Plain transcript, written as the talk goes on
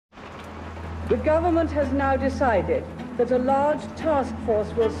The government has now decided that a large task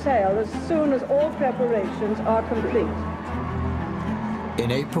force will sail as soon as all preparations are complete.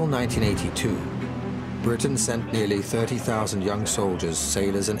 In April 1982, Britain sent nearly 30,000 young soldiers,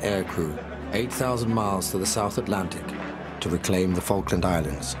 sailors and aircrew 8,000 miles to the South Atlantic to reclaim the Falkland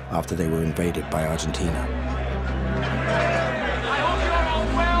Islands after they were invaded by Argentina. I hope you're all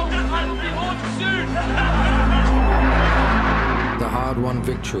well. I will be home soon. The hard-won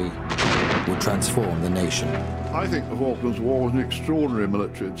victory would transform the nation. I think the Falklands War was an extraordinary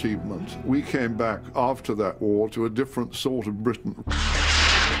military achievement. We came back after that war to a different sort of Britain.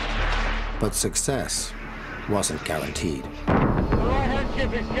 But success wasn't guaranteed. The right-hand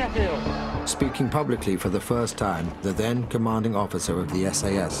ship is Sheffield. Speaking publicly for the first time, the then commanding officer of the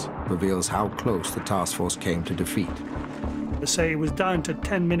SAS reveals how close the task force came to defeat. They say it was down to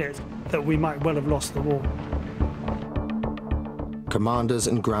 10 minutes that we might well have lost the war. Commanders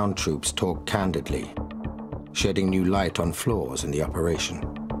and ground troops talk candidly, shedding new light on flaws in the operation.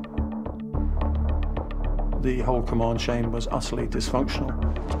 The whole command chain was utterly dysfunctional.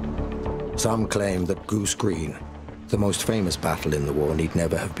 Some claim that Goose Green, the most famous battle in the war, need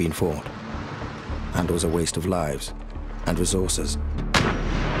never have been fought, and was a waste of lives and resources.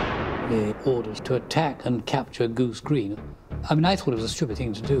 The orders to attack and capture Goose Green, I mean, I thought it was a stupid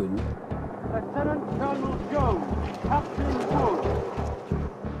thing to do. Lieutenant Colonel Jones, Captain Wood.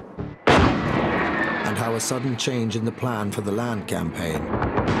 And how a sudden change in the plan for the land campaign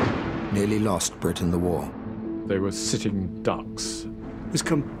nearly lost Britain the war. They were sitting ducks. It was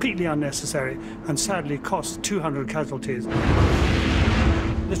completely unnecessary and sadly cost 200 casualties.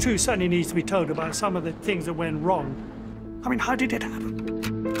 The truth certainly needs to be told about some of the things that went wrong. I mean, how did it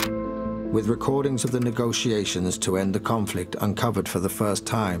happen? With recordings of the negotiations to end the conflict uncovered for the first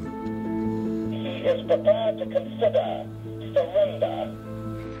time, He is prepared to consider surrender.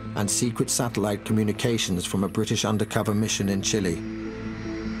 And secret satellite communications from a British undercover mission in Chile.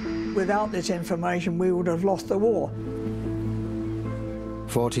 Without this information, we would have lost the war.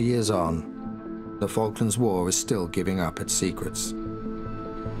 40 years on, the Falklands War is still giving up its secrets.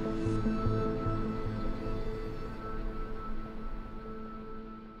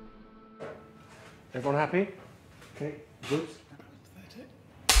 Everyone happy? Okay, good.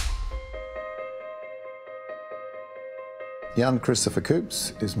 Jan Christopher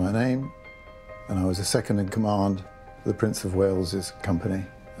Coops is my name, and I was a second in command of the Prince of Wales's company,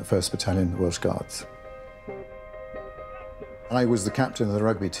 the 1st Battalion, the Welsh Guards. I was the captain of the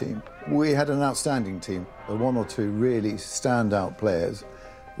rugby team. We had an outstanding team. The one or two really standout players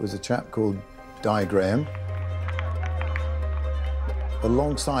was a chap called Di Graham.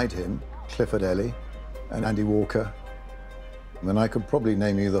 Alongside him, Clifford Ellie and Andy Walker. And I could probably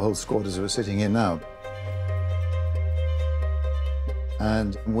name you the whole squad as we're sitting here now.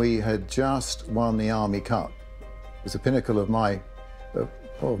 And we had just won the Army Cup. It was the pinnacle of my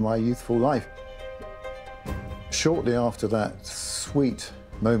youthful life. Shortly after that sweet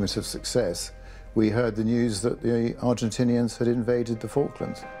moment of success, we heard the news that the Argentinians had invaded the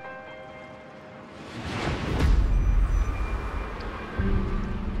Falklands.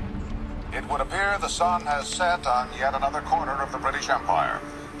 It would appear the sun has set on yet another corner of the British Empire,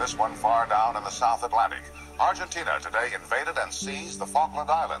 this one far down in the South Atlantic. Argentina today invaded and seized the Falkland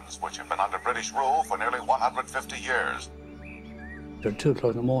Islands, which have been under British rule for nearly 150 years. At 2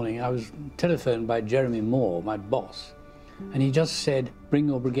 o'clock in the morning, I was telephoned by Jeremy Moore, my boss, and he just said, bring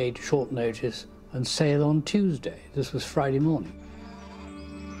your brigade to short notice and sail on Tuesday. This was Friday morning.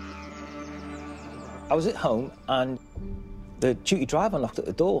 I was at home and the duty driver knocked at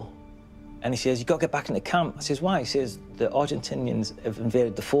the door and he says, you've got to get back into camp. I says, why? He says, the Argentinians have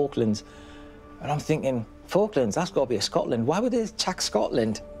invaded the Falklands. And I'm thinking, Falklands, that's got to be a Scotland. Why would they attack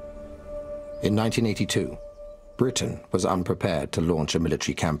Scotland? In 1982, Britain was unprepared to launch a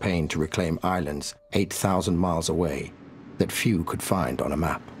military campaign to reclaim islands 8,000 miles away that few could find on a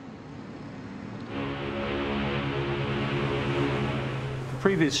map. The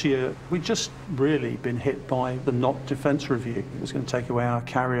previous year, we'd just really been hit by the Not Defence Review. It was going to take away our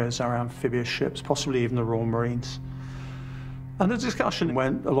carriers, our amphibious ships, possibly even the Royal Marines. And the discussion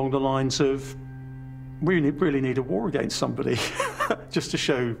went along the lines of, we really need a war against somebody, just to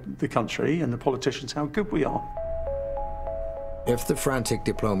show the country and the politicians how good we are. If the frantic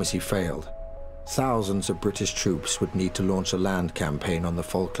diplomacy failed, thousands of British troops would need to launch a land campaign on the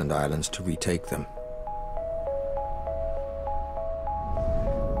Falkland Islands to retake them.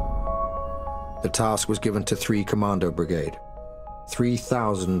 The task was given to 3 Commando Brigade,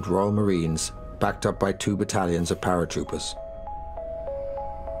 3,000 Royal Marines backed up by 2 battalions of paratroopers.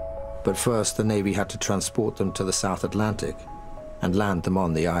 But first, the Navy had to transport them to the South Atlantic and land them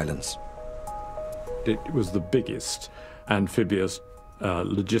on the islands. It was the biggest amphibious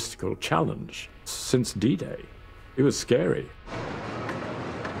logistical challenge since D-Day. It was scary.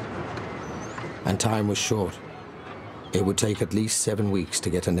 And time was short. It would take at least 7 weeks to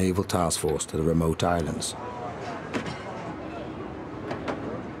get a naval task force to the remote islands.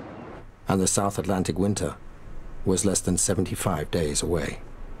 And the South Atlantic winter was less than 75 days away.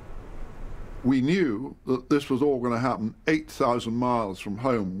 We knew that this was all going to happen 8,000 miles from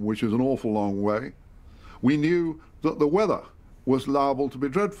home, which is an awful long way. We knew that the weather was liable to be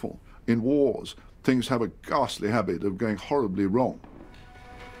dreadful. In wars, things have a ghastly habit of going horribly wrong.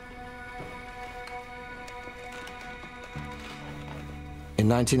 In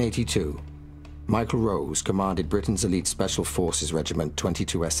 1982, Michael Rose commanded Britain's elite Special Forces Regiment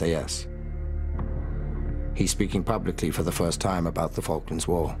 22 SAS. He's speaking publicly for the first time about the Falklands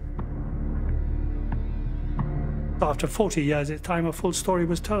War. After 40 years, it's time a full story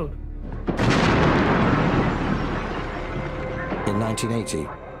was told. In 1980,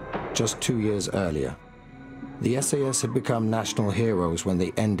 just 2 years earlier, the SAS had become national heroes when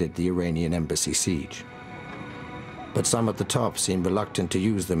they ended the Iranian embassy siege. But some at the top seemed reluctant to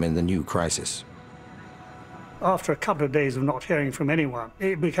use them in the new crisis. After a couple of days of not hearing from anyone,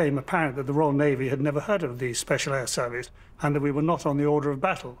 it became apparent that the Royal Navy had never heard of the Special Air Service and that we were not on the order of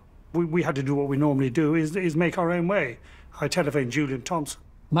battle. We had to do what we normally do, is make our own way. I telephoned Julian Thompson.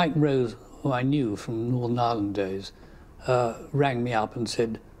 Mike Rose, who I knew from Northern Ireland days, rang me up and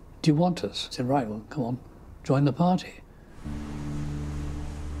said, "Do you want us?" I said, "Right, well, come on, join the party."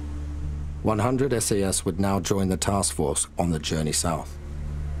 100 SAS would now join the task force on the journey south.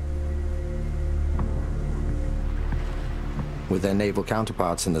 With their naval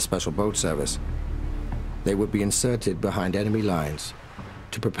counterparts in the Special Boat Service, they would be inserted behind enemy lines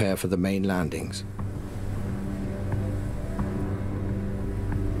to prepare for the main landings.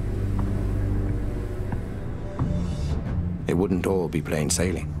 It wouldn't all be plain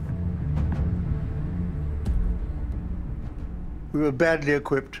sailing. We were badly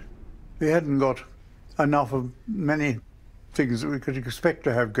equipped. We hadn't got enough of many things that we could expect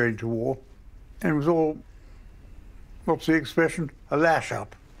to have going to war. And it was all, what's the expression? A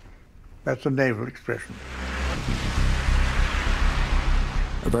lash-up. That's a naval expression.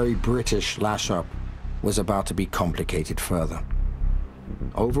 A very British lash-up was about to be complicated further.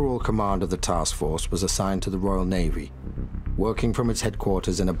 Overall command of the task force was assigned to the Royal Navy, working from its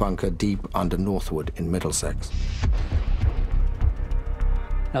headquarters in a bunker deep under Northwood in Middlesex.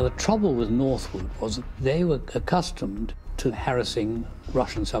 Now, the trouble with Northwood was that they were accustomed to harassing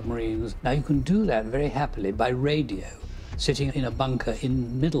Russian submarines. Now, you can do that very happily by radio, sitting in a bunker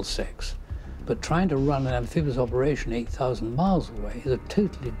in Middlesex. But trying to run an amphibious operation 8,000 miles away is a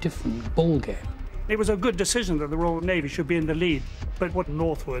totally different ballgame. It was a good decision that the Royal Navy should be in the lead, but what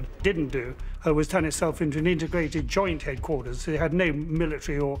Northwood didn't do was turn itself into an integrated joint headquarters. It had no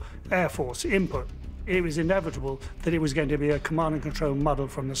military or air force input. It was inevitable that it was going to be a command and control muddle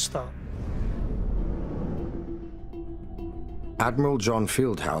from the start. Admiral John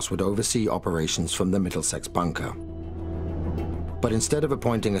Fieldhouse would oversee operations from the Middlesex bunker. But instead of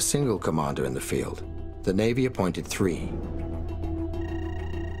appointing a single commander in the field, the Navy appointed 3.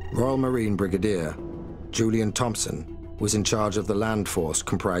 Royal Marine Brigadier Julian Thompson was in charge of the land force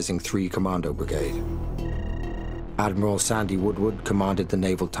comprising 3 Commando Brigade. Admiral Sandy Woodward commanded the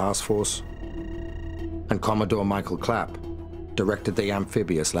Naval Task Force, and Commodore Michael Clapp directed the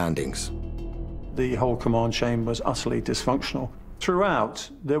amphibious landings. The whole command chain was utterly dysfunctional. Throughout,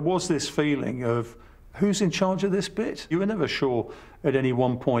 there was this feeling of who's in charge of this bit? You were never sure at any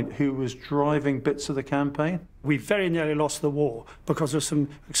one point who was driving bits of the campaign. We very nearly lost the war because of some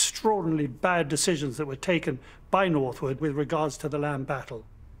extraordinarily bad decisions that were taken by Northwood with regards to the land battle.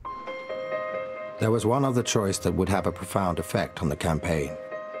 There was one other choice that would have a profound effect on the campaign.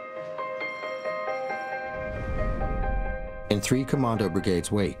 In 3 Commando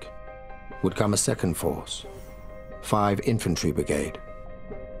Brigades' wake would come a second force, 5 Infantry Brigade,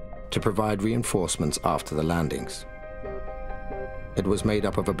 to provide reinforcements after the landings. It was made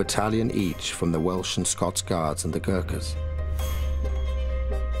up of a battalion each from the Welsh and Scots Guards and the Gurkhas.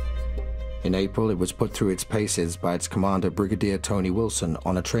 In April, it was put through its paces by its commander, Brigadier Tony Wilson,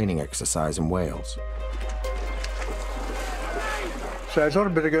 on a training exercise in Wales. So I thought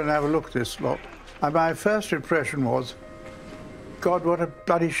I'd better go and have a look at this lot. And my first impression was, God, what a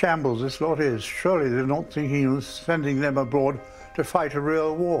bloody shambles this lot is. Surely they're not thinking of sending them abroad to fight a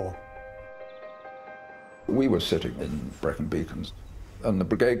real war. We were sitting in Brecon Beacons, and the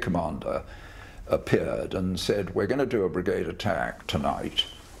brigade commander appeared and said, "We're going to do a brigade attack tonight,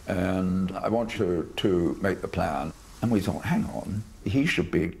 and I want you to make the plan." And we thought, hang on, He should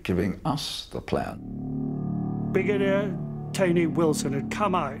be giving us the plan. Brigadier Tony Wilson had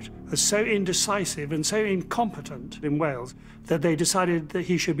come out as so indecisive and so incompetent in Wales that they decided that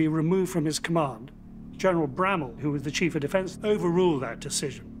he should be removed from his command. General Bramall, who was the Chief of Defence, overruled that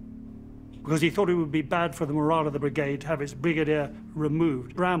decision because he thought it would be bad for the morale of the brigade to have its brigadier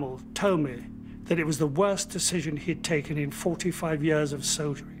removed. Bramall told me that it was the worst decision he'd taken in 45 years of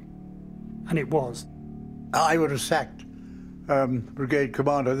soldiery, and it was. I would have sacked brigade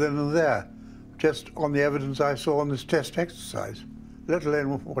commander then and there, just on the evidence I saw on this test exercise, let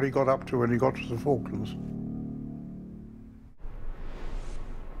alone what he got up to when he got to the Falklands.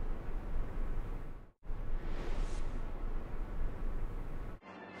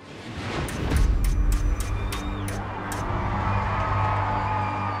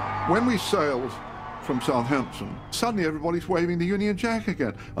 When we sailed from Southampton, suddenly everybody's waving the Union Jack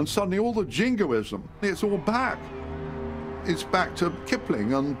again, and suddenly all the jingoism, it's all back. It's back to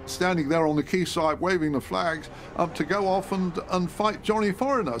Kipling and standing there on the quayside waving the flags up to go off and fight Johnny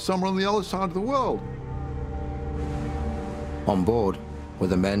Foreigner somewhere on the other side of the world. On board were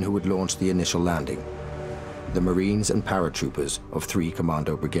the men who would launch the initial landing, the Marines and paratroopers of 3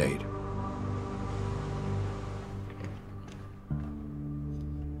 Commando Brigade.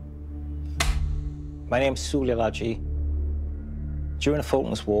 My name's Sir Galahad. During the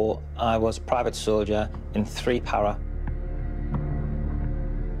Falklands War, I was a private soldier in 3 Para.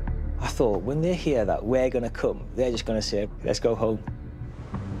 I thought, when they hear that we're going to come, they're just going to say, let's go home.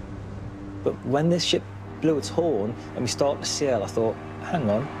 But when this ship blew its horn and we started to sail, I thought, hang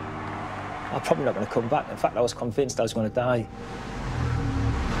on, I'm probably not going to come back. In fact, I was convinced I was going to die.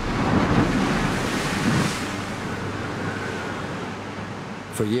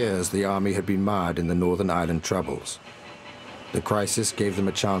 For years, the army had been mired in the Northern Ireland troubles. The crisis gave them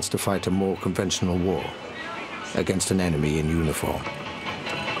a chance to fight a more conventional war against an enemy in uniform.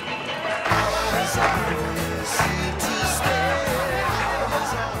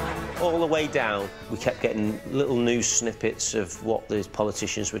 All the way down, we kept getting little news snippets of what the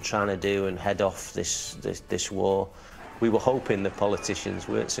politicians were trying to do and head off this war. We were hoping the politicians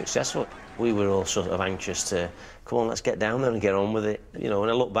weren't successful. We were all sort of anxious to, come on, let's get down there and get on with it. You know, when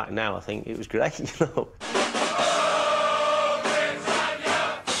I look back now, I think it was great, you know.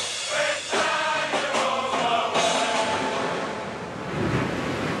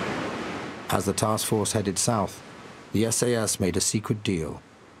 As the task force headed south, the SAS made a secret deal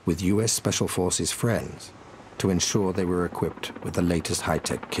with US Special Forces friends to ensure they were equipped with the latest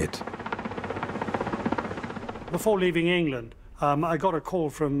high-tech kit. Before leaving England, I got a call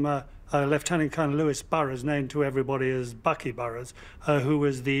from Lieutenant Colonel Lewis Burrows, known to everybody as Bucky Burrows, who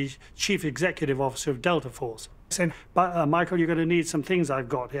was the Chief Executive Officer of Delta Force. He said, Michael, you're going to need some things I've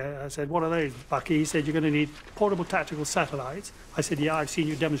got here. I said, what are those, Bucky? He said, you're going to need portable tactical satellites. I said, yeah, I've seen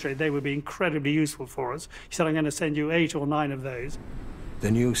you demonstrate. They would be incredibly useful for us. He said, I'm going to send you 8 or 9 of those. The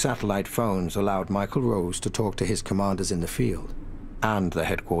new satellite phones allowed Michael Rose to talk to his commanders in the field and the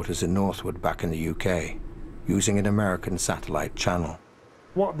headquarters in Northwood back in the UK, using an American satellite channel.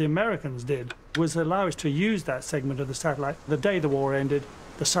 What the Americans did was allow us to use that segment of the satellite. The day the war ended,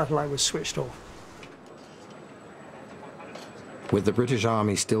 the satellite was switched off. With the British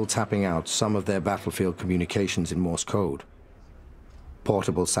Army still tapping out some of their battlefield communications in Morse code,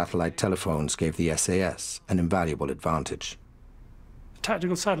 portable satellite telephones gave the SAS an invaluable advantage.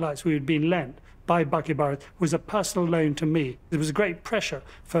 Tactical satellites we had been lent by Bucky Burrows was a personal loan to me. There was great pressure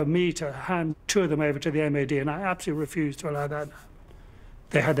for me to hand 2 of them over to the MOD, and I absolutely refused to allow that.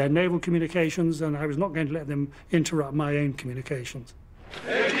 They had their naval communications, and I was not going to let them interrupt my own communications.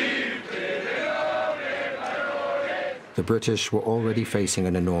 The British were already facing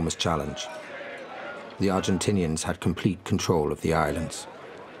an enormous challenge. The Argentinians had complete control of the islands.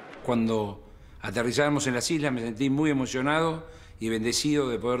 Cuando aterrizamos en las islas me sentí muy emocionado y bendecido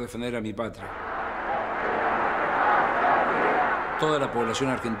de poder defender a mi patria. Toda la población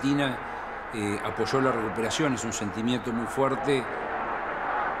argentina apoyó la recuperación, es un sentimiento muy fuerte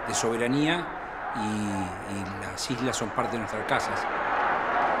de soberanía y las islas son parte de nuestras casas.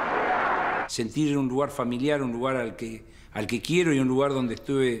 Sentir un lugar familiar, un lugar al que quiero y un lugar donde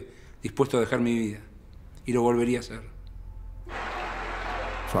estuve dispuesto a dejar mi vida. Y lo volvería a hacer.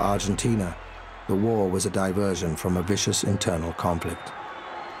 For Argentina, the war was a diversion from a vicious internal conflict.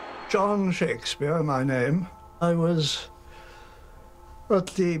 John Shakespeare, my name. I was at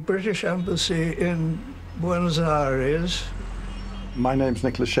the British Embassy in Buenos Aires. My name's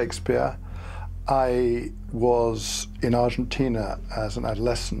Nicholas Shakespeare. I was in Argentina as an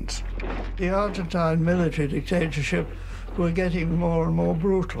adolescent. The Argentine military dictatorship were getting more and more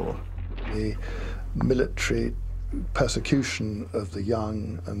brutal. The military persecution of the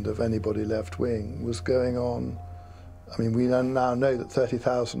young and of anybody left-wing was going on. I mean, we now know that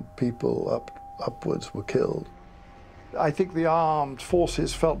 30,000 people upwards were killed. I think the armed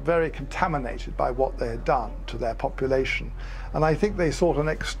forces felt very contaminated by what they had done to their population, and I think they sought an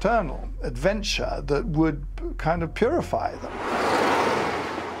external adventure that would kind of purify them.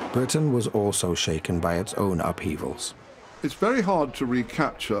 Britain was also shaken by its own upheavals. It's very hard to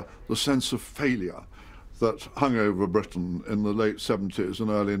recapture the sense of failure that hung over Britain in the late 70s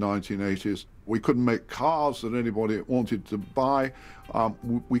and early 1980s. We couldn't make cars that anybody wanted to buy.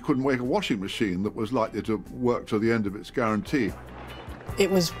 We couldn't make a washing machine that was likely to work to the end of its guarantee.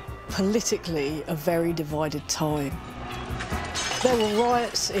 It was politically a very divided time. There were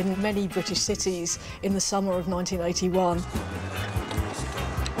riots in many British cities in the summer of 1981.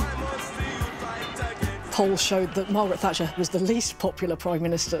 Polls showed that Margaret Thatcher was the least popular Prime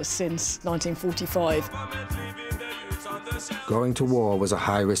Minister since 1945. Going to war was a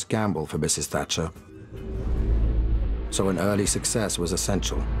high-risk gamble for Mrs. Thatcher, so an early success was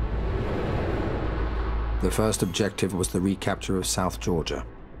essential. The first objective was the recapture of South Georgia,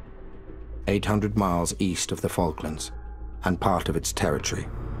 800 miles east of the Falklands, and part of its territory.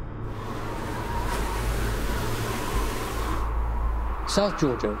 South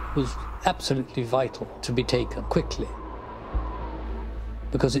Georgia was absolutely vital to be taken quickly,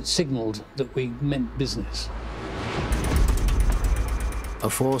 because it signaled that we meant business. A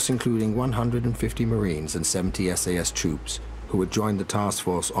force including 150 Marines and 70 SAS troops who had joined the task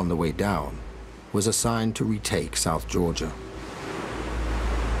force on the way down was assigned to retake South Georgia.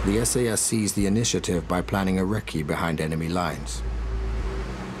 The SAS seized the initiative by planning a recce behind enemy lines.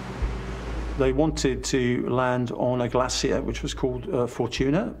 They wanted to land on a glacier which was called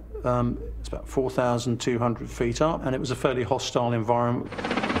Fortuna. It's about 4,200 feet up, and it was a fairly hostile environment.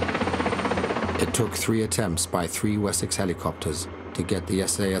 It took 3 attempts by 3 Wessex helicopters to get the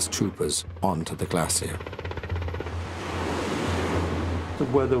SAS troopers onto the glacier. The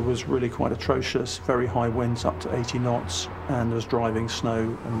weather was really quite atrocious, very high winds up to 80 knots, and there was driving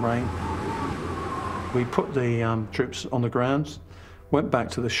snow and rain. We put the troops on the ground, went back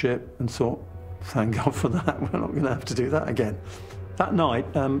to the ship and thought, thank God for that, we're not going to have to do that again. That night,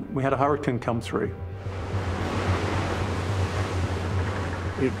 we had a hurricane come through.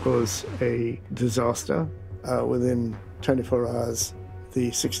 It was a disaster. Within 24 hours, the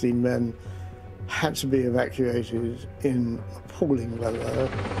 16 men had to be evacuated in appalling weather.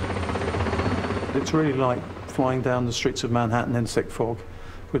 It's really like flying down the streets of Manhattan in thick fog,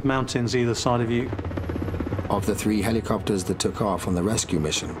 with mountains either side of you. Of the 3 helicopters that took off on the rescue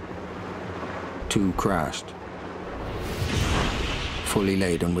mission, 2 crashed, fully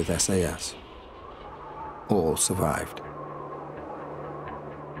laden with SAS. All survived.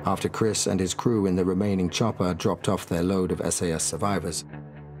 After Chris and his crew in the remaining chopper dropped off their load of SAS survivors,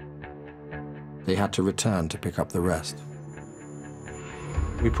 they had to return to pick up the rest.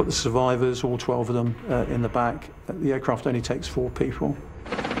 We put the survivors, all 12 of them, in the back. The aircraft only takes 4 people.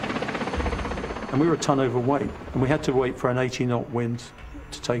 And we were a ton overweight, and we had to wait for an 80-knot wind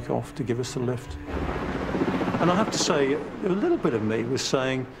to take off to give us the lift. And I have to say, a little bit of me was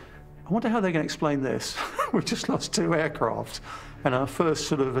saying, I wonder how they're going to explain this. We've just lost 2 aircraft, and our first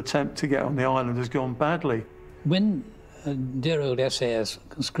sort of attempt to get on the island has gone badly. When dear old SAS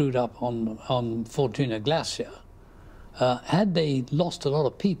screwed up on Fortuna Glacier, had they lost a lot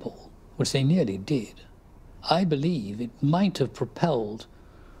of people, which they nearly did, I believe it might have propelled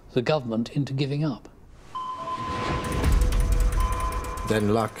the government into giving up.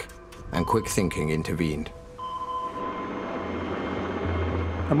 Then luck and quick thinking intervened.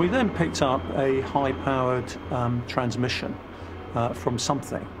 And we then picked up a high-powered transmission from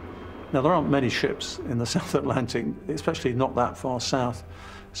something. Now, there aren't many ships in the South Atlantic, especially not that far south.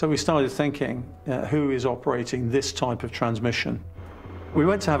 So we started thinking, who is operating this type of transmission? We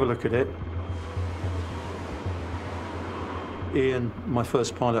went to have a look at it. Ian, my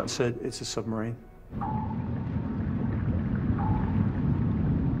first pilot, said, it's a submarine.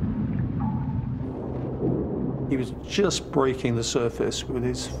 He was just breaking the surface with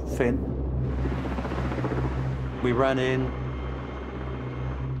his fin. We ran in,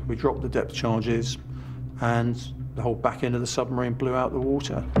 we dropped the depth charges, and the whole back end of the submarine blew out the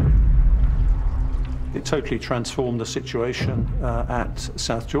water. It totally transformed the situation at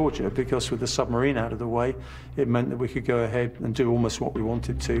South Georgia, because with the submarine out of the way, it meant that we could go ahead and do almost what we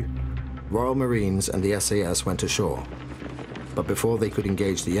wanted to. Royal Marines and the SAS went ashore, but before they could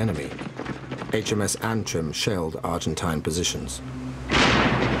engage the enemy, HMS Antrim shelled Argentine positions,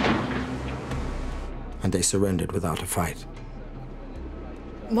 and they surrendered without a fight.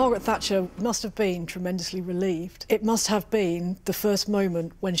 Margaret Thatcher must have been tremendously relieved. It must have been the first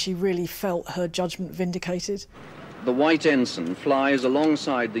moment when she really felt her judgment vindicated. The white ensign flies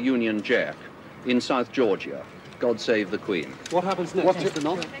alongside the Union Jack in South Georgia. God save the Queen. What happens next, Mr.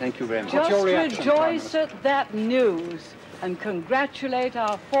 Knott? Thank you very much. Just rejoice at that news and congratulate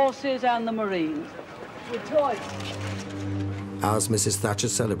our forces and the Marines. Rejoice. As Mrs. Thatcher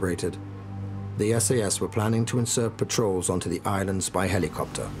celebrated, the SAS were planning to insert patrols onto the islands by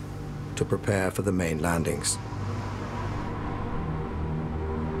helicopter to prepare for the main landings.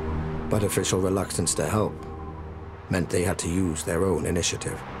 But official reluctance to help meant they had to use their own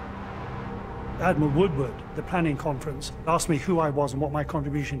initiative. Admiral Woodward, the planning conference, asked me who I was and what my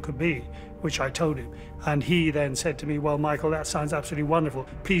contribution could be, which I told him. And he then said to me, well, Michael, that sounds absolutely wonderful.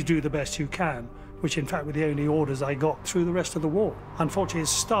 Please do the best you can, which in fact were the only orders I got through the rest of the war. Unfortunately,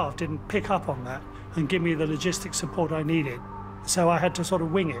 his staff didn't pick up on that and give me the logistic support I needed. So I had to sort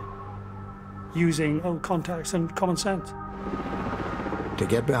of wing it, using contacts and common sense. To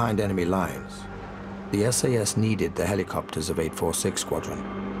get behind enemy lines, the SAS needed the helicopters of 846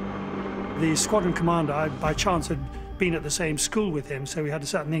 Squadron. The squadron commander, I by chance had been at the same school with him, so we had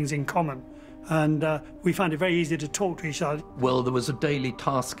certain things in common. And we found it very easy to talk to each other. Well, there was a daily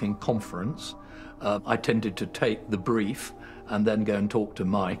tasking conference. I tended to take the brief and then go and talk to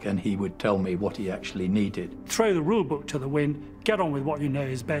Mike, and he would tell me what he actually needed. Throw the rule book to the wind, get on with what you know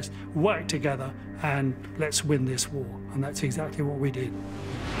is best, work together, and let's win this war. And that's exactly what we did.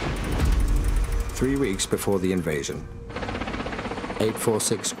 3 weeks before the invasion,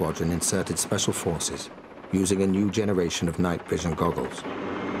 846 Squadron inserted special forces using a new generation of night vision goggles.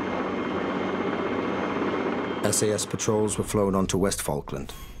 SAS patrols were flown onto West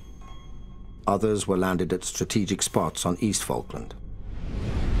Falkland. Others were landed at strategic spots on East Falkland,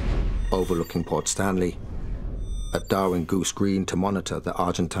 overlooking Port Stanley, at Battle of Goose Green to monitor the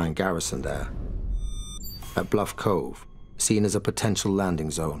Argentine garrison there, at Bluff Cove, seen as a potential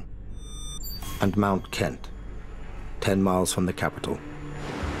landing zone, and Mount Kent, 10 miles from the capital.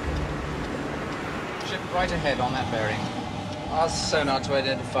 Ship right ahead on that bearing. Ask sonar to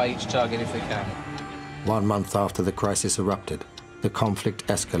identify each target if we can. 1 month after the crisis erupted, the conflict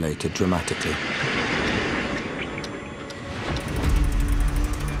escalated dramatically.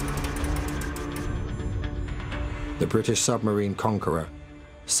 The British submarine Conqueror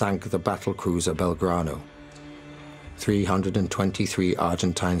sank the battlecruiser Belgrano. 323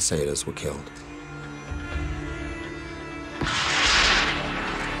 Argentine sailors were killed.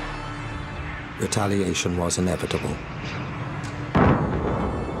 Retaliation was inevitable.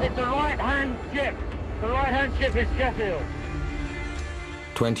 It's a right-hand ship. The right-hand ship is Sheffield.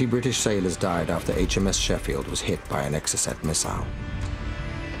 20 British sailors died after HMS Sheffield was hit by an Exocet missile.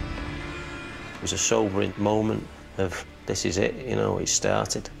 It was a sobering moment of, this is it, you know, it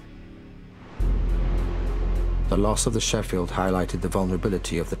started. The loss of the Sheffield highlighted the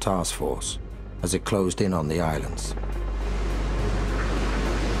vulnerability of the task force as it closed in on the islands.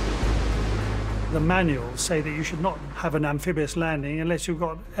 The manuals say that you should not have an amphibious landing unless you've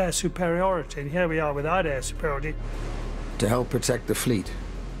got air superiority, and here we are without air superiority. To help protect the fleet,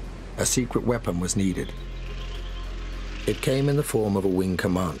 a secret weapon was needed. It came in the form of a wing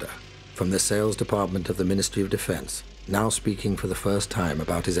commander from the sales department of the Ministry of Defense, now speaking for the first time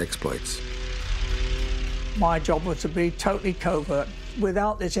about his exploits. My job was to be totally covert.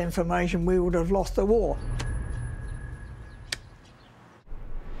 Without this information, we would have lost the war.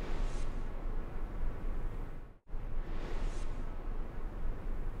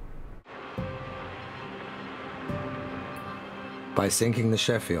 By sinking the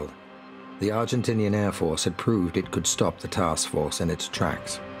Sheffield, the Argentinian Air Force had proved it could stop the task force in its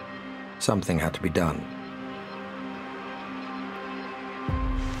tracks. Something had to be done.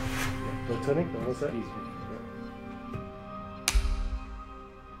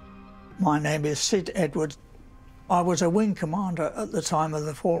 My name is Sid Edwards. I was a wing commander at the time of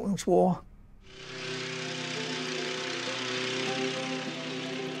the Falklands War.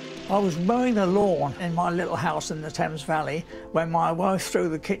 I was mowing the lawn in my little house in the Thames Valley when my wife threw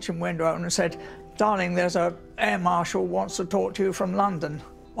the kitchen window open and said, "Darling, there's an air marshal wants to talk to you from London."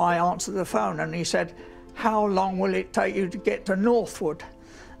 I answered the phone and he said, "How long will it take you to get to Northwood?"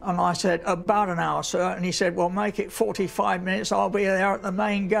 And I said, "About an hour, sir." And he said, "Well, make it 45 minutes, I'll be there at the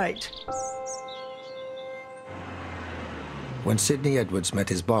main gate." When Sidney Edwards met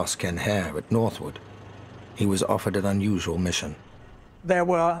his boss, Ken Hare, at Northwood, he was offered an unusual mission. There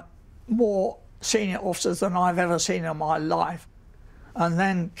were more senior officers than I've ever seen in my life. And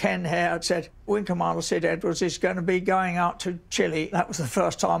then Ken Hare said, "Wing Commander Sid Edwards is going to be going out to Chile." That was the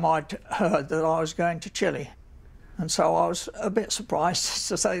first time I'd heard that I was going to Chile. And so I was a bit surprised,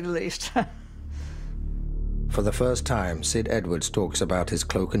 to say the least. For the first time, Sid Edwards talks about his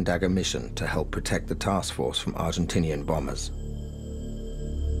cloak and dagger mission to help protect the task force from Argentinian bombers.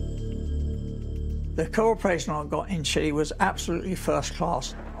 The cooperation I got in Chile was absolutely first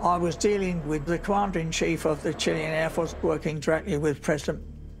class. I was dealing with the Commander-in-Chief of the Chilean Air Force, working directly with President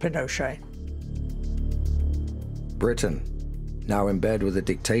Pinochet. Britain, now in bed with a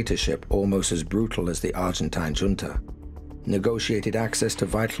dictatorship almost as brutal as the Argentine junta, negotiated access to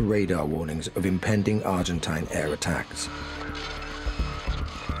vital radar warnings of impending Argentine air attacks.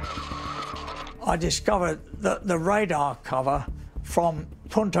 I discovered that the radar cover from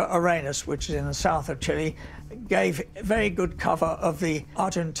Punta Arenas, which is in the south of Chile, gave very good cover of the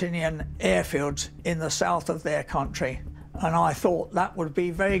Argentinian airfields in the south of their country. And I thought that would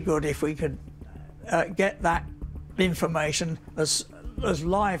be very good if we could get that information as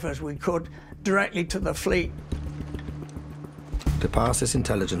live as we could directly to the fleet. To pass this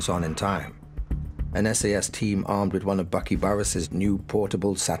intelligence on in time, an SAS team armed with one of Bucky Barris's new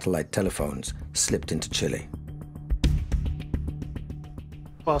portable satellite telephones slipped into Chile.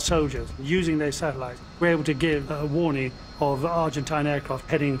 Our soldiers, using their satellites, were able to give a warning of Argentine aircraft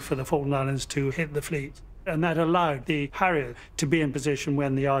heading for the Falkland Islands to hit the fleet. And that allowed the Harrier to be in position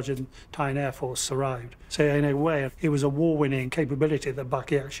when the Argentine Air Force arrived. So in a way, it was a war-winning capability that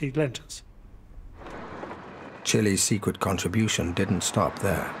Bucky actually lent us. Chile's secret contribution didn't stop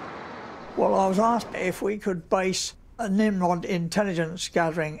there. Well, I was asked if we could base a Nimrod intelligence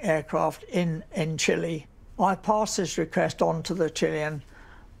gathering aircraft in Chile. I passed this request on to the Chilean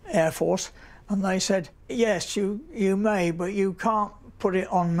Air Force, and they said, yes, you may, but you can't put it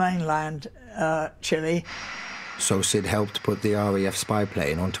on mainland Chile. So Sid helped put the RAF spy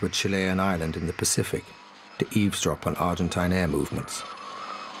plane onto a Chilean island in the Pacific to eavesdrop on Argentine air movements.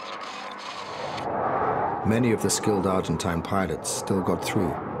 Many of the skilled Argentine pilots still got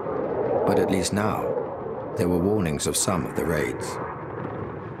through, but at least now there were warnings of some of the raids.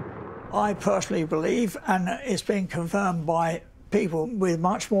 I personally believe, and it's been confirmed by people with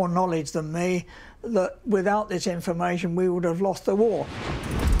much more knowledge than me, that without this information we would have lost the war.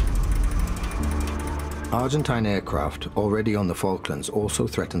 Argentine aircraft already on the Falklands also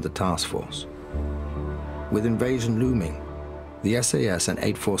threatened the task force. With invasion looming, the SAS and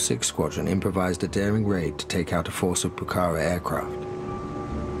 846 Squadron improvised a daring raid to take out a force of Pucara aircraft.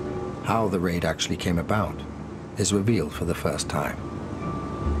 How the raid actually came about is revealed for the first time.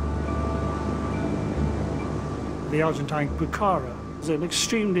 The Argentine Pucara was an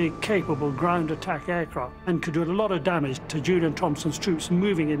extremely capable ground attack aircraft and could do a lot of damage to Julian Thompson's troops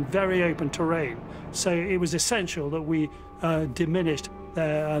moving in very open terrain. So it was essential that we diminished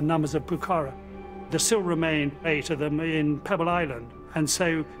their numbers of Pucara. There still remain 8 of them in Pebble Island, and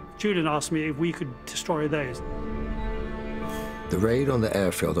so Julian asked me if we could destroy those. The raid on the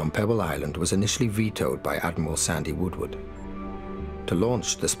airfield on Pebble Island was initially vetoed by Admiral Sandy Woodward. To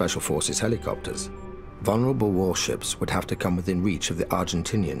launch the Special Forces helicopters, vulnerable warships would have to come within reach of the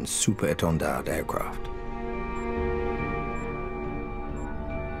Argentinian Super Étendard aircraft.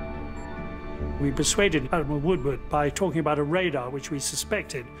 We persuaded Admiral Woodward by talking about a radar which we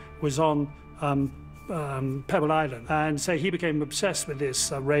suspected was on Pebble Island, and so he became obsessed with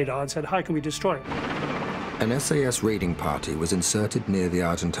this radar and said, how can we destroy it? An SAS raiding party was inserted near the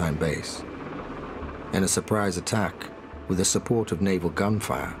Argentine base. In a surprise attack, with the support of naval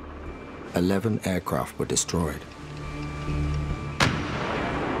gunfire, 11 aircraft were destroyed.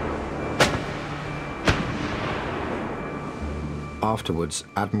 Afterwards,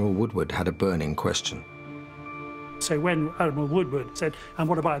 Admiral Woodward had a burning question. So when Admiral Woodward said, and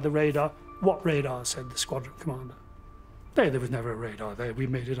what about the radar? What radar? Said the squadron commander. There was never a radar there, we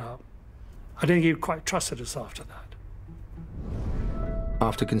made it up. I don't think he quite trusted us after that.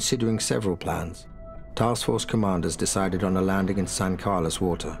 After considering several plans, task force commanders decided on a landing in San Carlos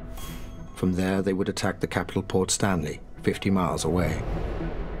water. From there, they would attack the capital Port Stanley, 50 miles away.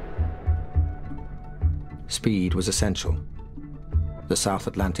 Speed was essential. The South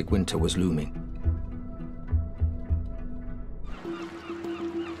Atlantic winter was looming.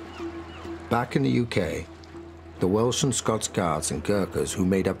 Back in the UK, the Welsh and Scots Guards and Gurkhas who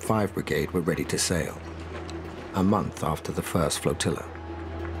made up 5 Brigade were ready to sail, a month after the first flotilla.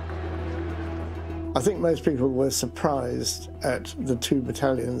 I think most people were surprised at the 2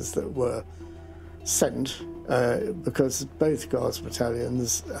 battalions that were sent because both Guards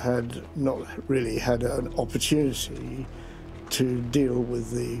battalions had not really had an opportunity to deal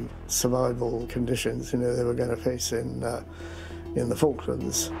with the survival conditions, they were going to face in the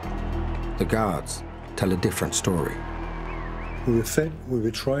Falklands. The Guards tell a different story. We were fed, we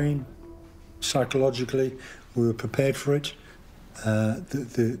were trained psychologically, We were prepared for it.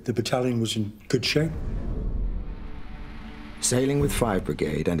 The battalion was in good shape. Sailing with 5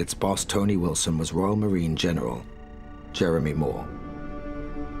 Brigade and its boss Tony Wilson was Royal Marine General Jeremy Moore.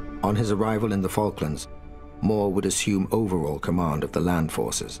 On his arrival in the Falklands, Moore would assume overall command of the land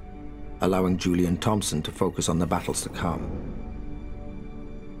forces, allowing Julian Thompson to focus on the battles to come.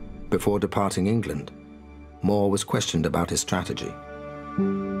 Before departing England, Moore was questioned about his strategy.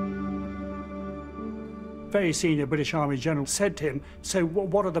 Very senior British Army general said to him, so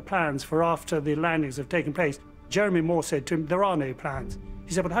what are the plans for after the landings have taken place? Jeremy Moore said to him, there are no plans.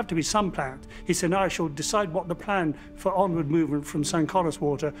 He said, well, there have to be some plans. He said, I shall decide what the plan for onward movement from St. Carlos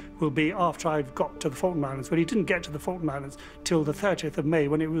Water will be after I've got to the Falkland Islands. But he didn't get to the Falkland Islands till the 30th of May,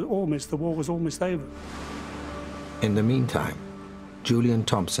 when the war was almost over. In the meantime, Julian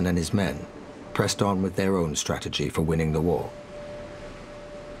Thompson and his men pressed on with their own strategy for winning the war.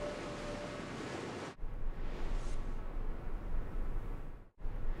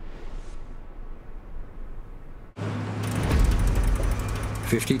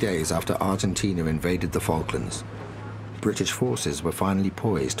 "50 days after Argentina invaded the Falklands, British forces were finally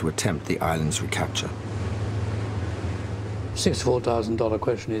poised to attempt the island's recapture. $64,000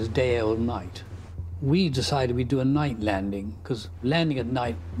 question is day or night. We decided we'd do a night landing, because landing at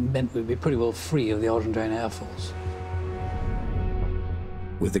night meant we'd be pretty well free of the Argentine Air Force.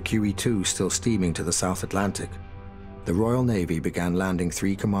 With the QE-2 still steaming to the South Atlantic, the Royal Navy began landing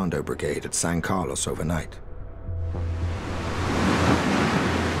 3 Commando Brigade at San Carlos overnight.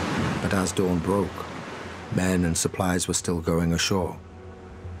 But as dawn broke, men and supplies were still going ashore,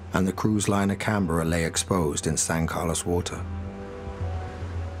 and the cruise liner Canberra lay exposed in San Carlos water.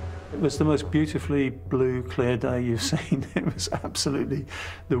 It was the most beautifully blue, clear day you've seen. It was absolutely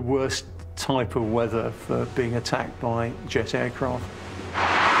the worst type of weather for being attacked by jet aircraft.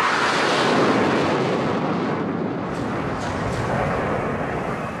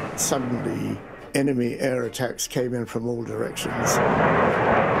 Suddenly, enemy air attacks came in from all directions.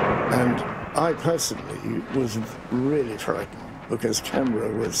 And I personally was really frightened, because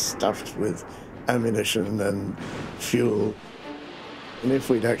Canberra was stuffed with ammunition and fuel. And if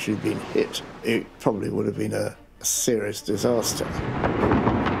we'd actually been hit, it probably would have been a serious disaster.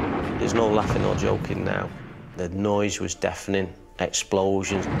 There's no laughing or joking now. The noise was deafening,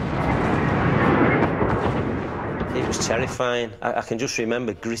 explosions. It was terrifying. I can just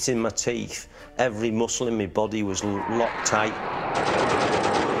remember gritting my teeth. Every muscle in my body was locked tight.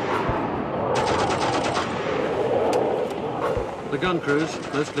 The gun crews,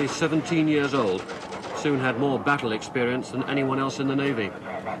 mostly 17 years old, soon had more battle experience than anyone else in the Navy.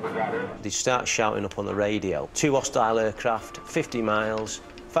 They start shouting up on the radio, 2 hostile aircraft, 50 miles,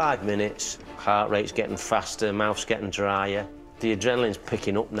 5 minutes, heart rate's getting faster, mouth's getting drier. The adrenaline's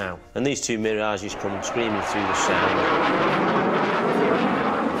picking up now, and these 2 Mirages come screaming through the sound.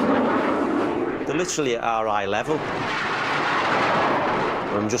 They're literally at our eye level.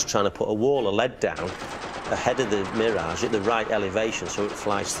 I'm just trying to put a wall of lead down ahead of the Mirage at the right elevation so it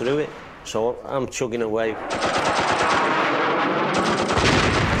flies through it. So I'm chugging away.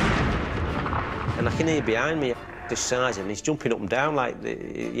 And I can hear behind me this sergeant, he's jumping up and down like,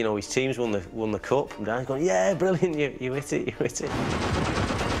 you know, his team's won the cup. And he's going, yeah, brilliant, you hit it, you hit it.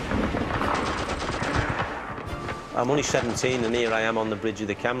 I'm only 17 and here I am on the bridge of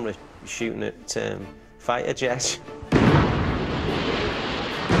the Camera shooting at fighter jets.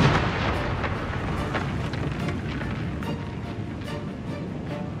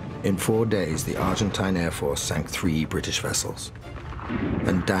 In 4 days, the Argentine Air Force sank 3 British vessels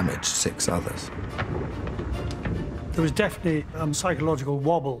and damaged 6 others. There was definitely a psychological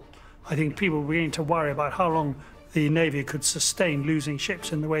wobble. I think people were beginning to worry about how long the Navy could sustain losing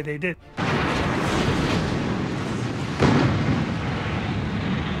ships in the way they did.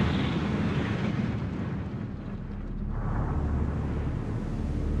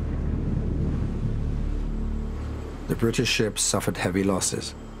 The British ships suffered heavy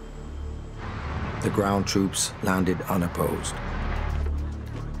losses. The ground troops landed unopposed.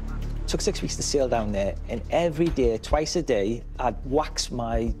 It took 6 weeks to sail down there, and every day, twice a day, I'd waxed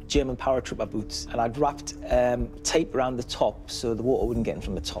my German paratrooper boots, and I'd wrapped tape around the top so the water wouldn't get in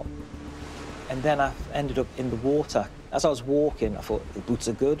from the top. And then I ended up in the water. As I was walking, I thought, the boots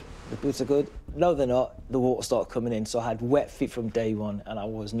are good, the boots are good. No, they're not. The water started coming in, so I had wet feet from day one, and I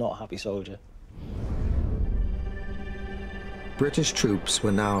was not a happy soldier. British troops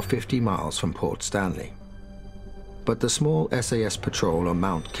were now 50 miles from Port Stanley. But the small SAS patrol on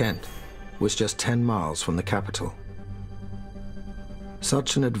Mount Kent was just 10 miles from the capital.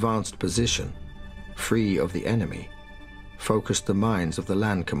 Such an advanced position, free of the enemy, focused the minds of the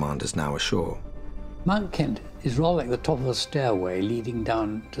land commanders now ashore. Mount Kent is rather like the top of a stairway leading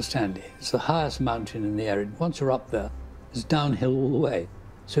down to Stanley. It's the highest mountain in the area. Once you're up there, it's downhill all the way.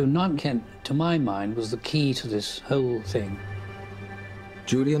 So Mount Kent, to my mind, was the key to this whole thing.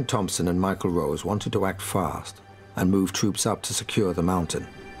 Julian Thompson and Michael Rose wanted to act fast and move troops up to secure the mountain.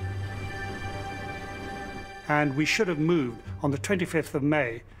 And we should have moved on the 25th of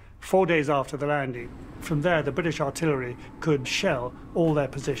May, 4 days after the landing. From there, the British artillery could shell all their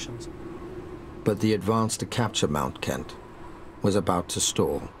positions. But the advance to capture Mount Kent was about to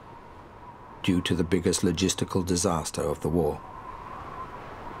stall due to the biggest logistical disaster of the war.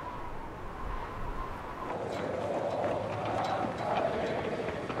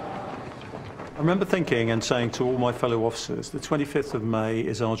 I remember thinking and saying to all my fellow officers, the 25th of May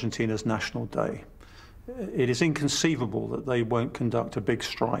is Argentina's National Day. It is inconceivable that they won't conduct a big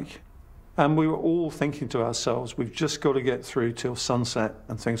strike. And we were all thinking to ourselves, we've just got to get through till sunset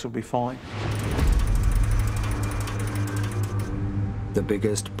and things will be fine. The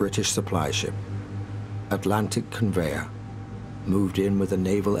biggest British supply ship, Atlantic Conveyor, moved in with a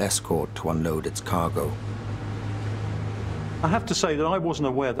naval escort to unload its cargo. I have to say that I wasn't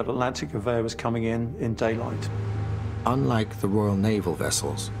aware that Atlantic Conveyor was coming in daylight. Unlike the Royal Naval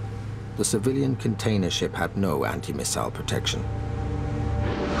vessels, the civilian container ship had no anti-missile protection.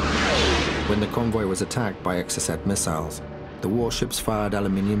 When the convoy was attacked by Exocet missiles, the warships fired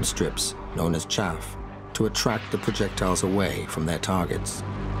aluminium strips, known as chaff, to attract the projectiles away from their targets.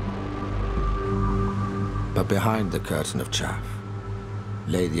 But behind the curtain of chaff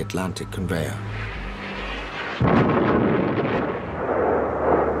lay the Atlantic Conveyor.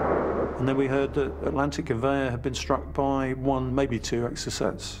 And then we heard that Atlantic Conveyor had been struck by one, maybe two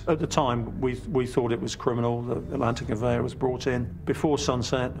Exocets. At the time, we thought it was criminal that Atlantic Conveyor was brought in before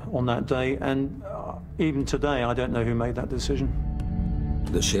sunset on that day, and even today, I don't know who made that decision.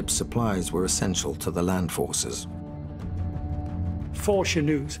 The ship's supplies were essential to the land forces. 4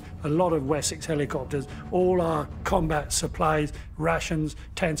 Chinooks, a lot of Wessex helicopters, all our combat supplies, rations,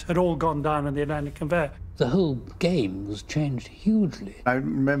 tents, had all gone down on the Atlantic Conveyor. The whole game was changed hugely. I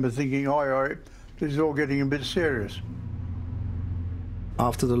remember thinking, oh, this is all getting a bit serious.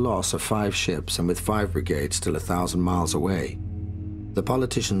 After the loss of 5 ships and with 5 brigades still 1,000 miles away, the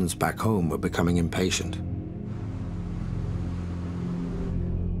politicians back home were becoming impatient.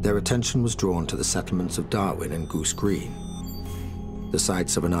 Their attention was drawn to the settlements of Darwin and Goose Green, the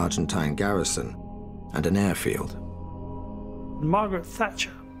sites of an Argentine garrison and an airfield. Margaret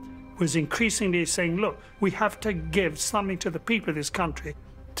Thatcher was increasingly saying, look, we have to give something to the people of this country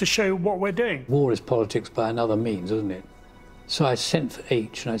to show what we're doing. War is politics by another means, isn't it? So I sent for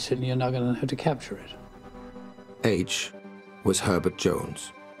H, and I said, you're not going to have to capture it. H was Herbert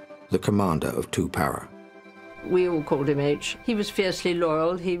Jones, the commander of 2 Para. We all called him H. He was fiercely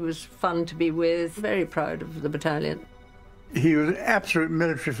loyal, he was fun to be with, very proud of the battalion. He was an absolute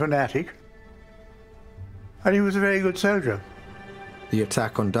military fanatic, and he was a very good soldier. The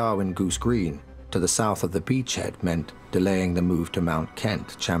attack on Darwin Goose Green to the south of the beachhead meant delaying the move to Mount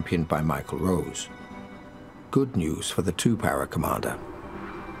Kent, championed by Michael Rose. Good news for the 2 Para commander.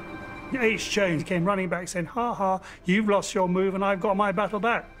 H. Jones came running back saying, ha ha, you've lost your move and I've got my battle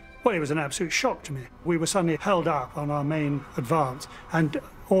back. Well, it was an absolute shock to me. We were suddenly held up on our main advance and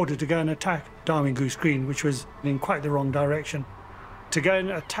ordered to go and attack Darwin Goose Green, which was in quite the wrong direction. To go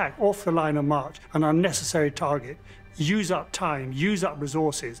and attack off the line of march, an unnecessary target, use up time, use up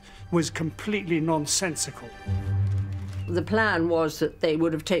resources, was completely nonsensical. The plan was that they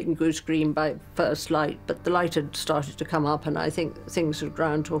would have taken Goose Green by first light, but the light had started to come up and I think things had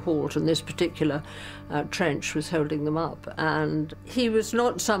ground to a halt, and this particular trench was holding them up. And he was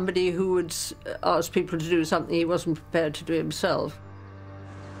not somebody who would ask people to do something he wasn't prepared to do himself.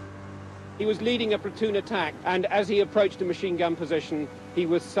 He was leading a platoon attack, and as he approached a machine gun position, he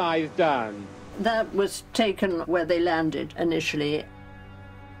was sized down. That was taken where they landed initially.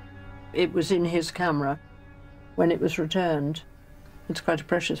 It was in his camera when it was returned. It's quite a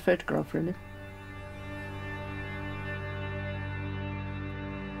precious photograph, really.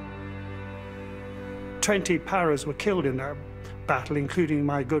 "20 Paras were killed in that battle, including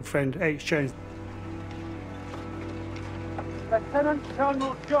my good friend H. Jones. Lieutenant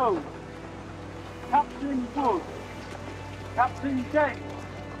Colonel Jones, Captain Wood, Captain James,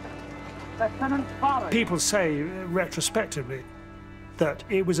 Lieutenant Barrett. People say, retrospectively, that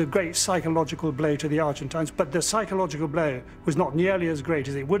it was a great psychological blow to the Argentines, but the psychological blow was not nearly as great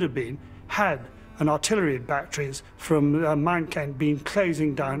as it would have been had an artillery batteries from Mount Kent been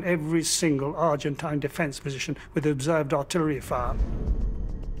closing down every single Argentine defence position with observed artillery fire.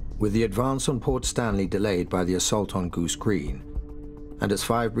 With the advance on Port Stanley delayed by the assault on Goose Green, and as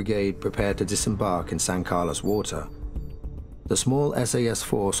 5 Brigade prepared to disembark in San Carlos water, the small SAS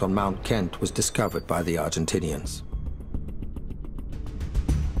force on Mount Kent was discovered by the Argentinians.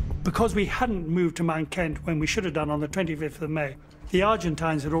 Because we hadn't moved to Mount Kent when we should have done on the 25th of May, the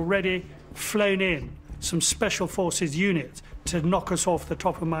Argentines had already flown in some special forces units to knock us off the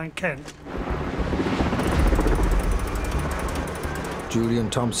top of Mount Kent. Julian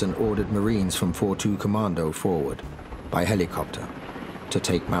Thompson ordered Marines from 4-2 Commando forward by helicopter to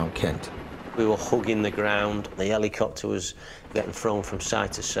take Mount Kent. We were hugging the ground, the helicopter was getting thrown from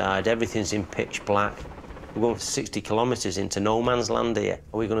side to side, everything's in pitch black. We're going 60 kilometres into no man's land here.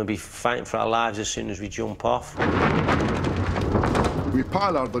 Are we going to be fighting for our lives as soon as we jump off? We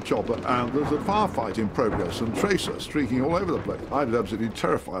pile out of the chopper and there's a firefight in progress and tracers streaking all over the place. I was absolutely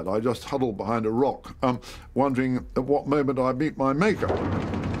terrified. I just huddled behind a rock, wondering at what moment I'd meet my maker.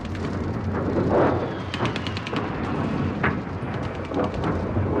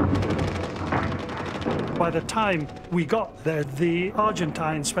 By the time we got there, the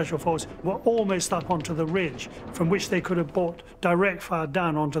Argentine Special Force were almost up onto the ridge from which they could have brought direct fire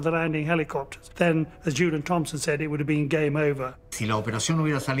down onto the landing helicopters. Then, as Julian Thompson said, it would have been game over. Si la operación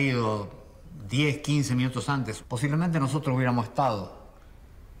hubiera salido 10, 15 minutos antes, posiblemente nosotros hubiéramos estado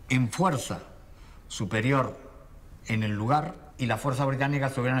en fuerza superior en el lugar y las fuerzas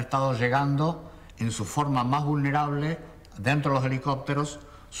británicas hubieran estado llegando en su forma más vulnerable dentro de los helicópteros,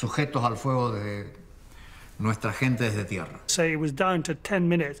 sujetos al fuego de nuestra gente desde tierra. So it was down to 10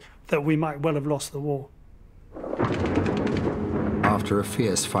 minutes that we might well have lost the war. After a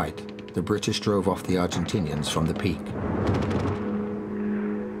fierce fight, the British drove off the Argentinians from the peak.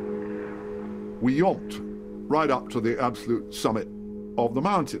 We yonked right up to the absolute summit of the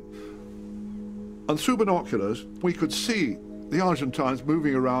mountain. And through binoculars, we could see the Argentines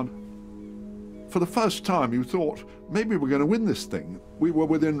moving around. For the first time, you thought, maybe we're going to win this thing. We were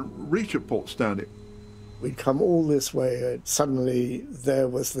within reach of Port Stanley. We'd come all this way, and suddenly there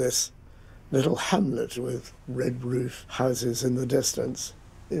was this little hamlet with red roof houses in the distance.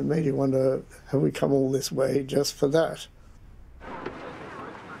 It made you wonder, have we come all this way just for that?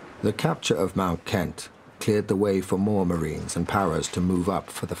 The capture of Mount Kent cleared the way for more Marines and Paras to move up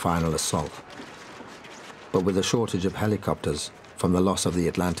for the final assault. But with a shortage of helicopters from the loss of the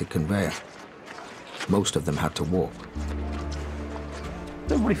Atlantic conveyor, most of them had to walk.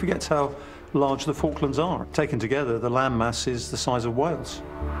 Everybody forgets how large the Falklands are. Taken together, the landmass is the size of Wales.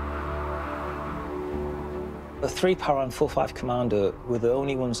 The 3 Para and 4-5 Commando were the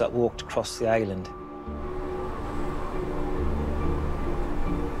only ones that walked across the island.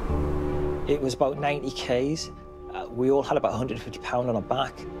 It was about 90 Ks. We all had about 150 pounds on our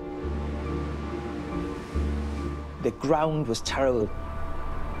back. The ground was terrible.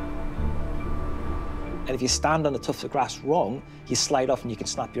 And if you stand on a tuft of grass wrong, you slide off and you can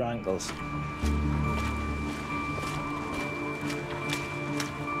snap your ankles.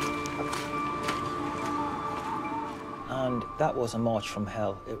 And that was a march from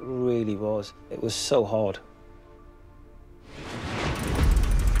hell. It really was. It was so hard.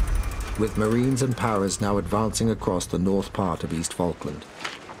 With Marines and Paras now advancing across the north part of East Falkland,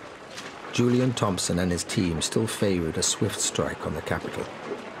 Julian Thompson and his team still favoured a swift strike on the capital.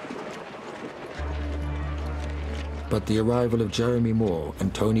 But the arrival of Jeremy Moore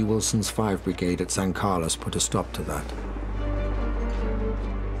and Tony Wilson's 5 Brigade at San Carlos put a stop to that.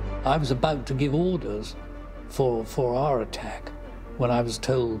 I was about to give orders for our attack when I was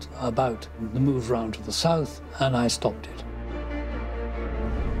told about the move round to the south, and I stopped it.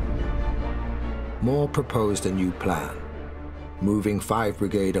 Moore proposed a new plan, moving 5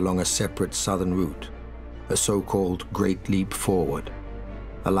 Brigade along a separate southern route, a so-called Great Leap Forward,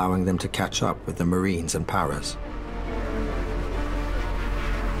 allowing them to catch up with the Marines and Paras.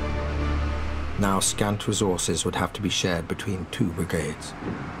 Now scant resources would have to be shared between 2 brigades.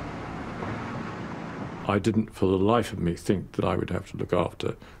 I didn't for the life of me think that I would have to look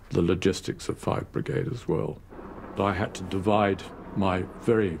after the logistics of 5 Brigade as well. I had to divide my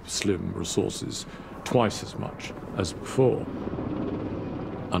very slim resources twice as much as before.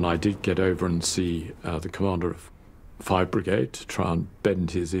 And I did get over and see the commander of 5 Brigade to try and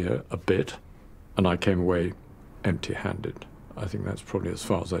bend his ear a bit, and I came away empty-handed. I think that's probably as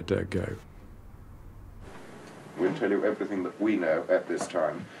far as I dare go. We'll tell you everything that we know at this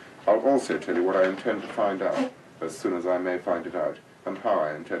time. I'll also tell you what I intend to find out, as soon as I may find it out, and how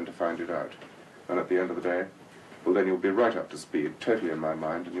I intend to find it out. And at the end of the day, well, then you'll be right up to speed, totally in my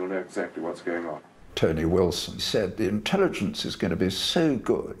mind, and you'll know exactly what's going on. Tony Wilson said the intelligence is going to be so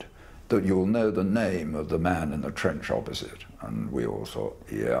good that you'll know the name of the man in the trench opposite. And we all thought,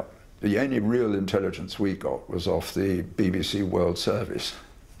 yeah, The only real intelligence we got was off the BBC World Service.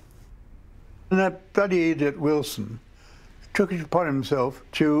 And that bloody idiot Wilson took it upon himself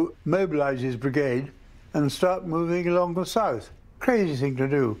to mobilise his brigade and start moving along the south. Crazy thing to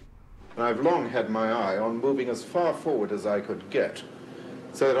do. I've long had my eye on moving as far forward as I could get,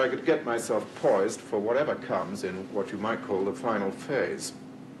 so that I could get myself poised for whatever comes in what you might call the final phase.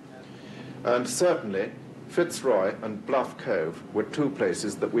 And certainly, Fitzroy and Bluff Cove were two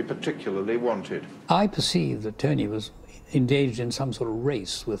places that we particularly wanted. I perceived that Tony was engaged in some sort of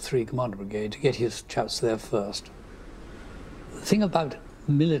race with 3 Commander Brigade to get his chaps there first. The thing about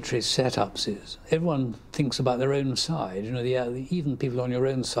military setups is everyone thinks about their own side. You know, even people on your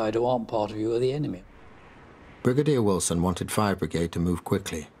own side who aren't part of you are the enemy. Brigadier Wilson wanted 5 Brigade to move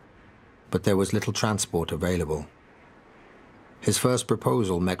quickly, but there was little transport available. His first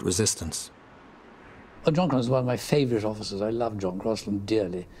proposal met resistance. John Cross is one of my favourite officers. I love John Crossland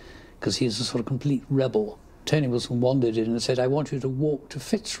dearly, because he's a sort of complete rebel. Tony Wilson wandered in and said, "I want you to walk to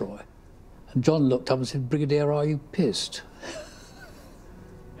Fitzroy." And John looked up and said, "Brigadier, are you pissed?"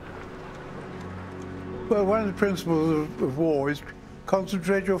 Well, one of the principles of war is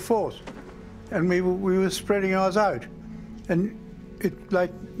concentrate your force. And we were spreading ours out. And it's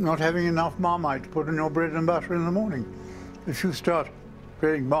like not having enough Marmite to put in your bread and butter in the morning. If you start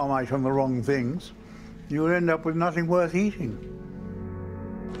putting Marmite on the wrong things, you'll end up with nothing worth eating.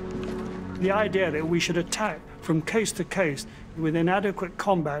 The idea that we should attack from coast to coast with inadequate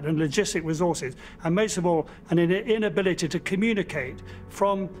combat and logistic resources, and most of all, an inability to communicate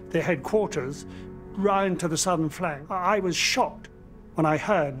from the headquarters round to the southern flank. I was shocked when I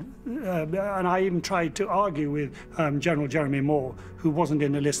heard, and I even tried to argue with General Jeremy Moore, who wasn't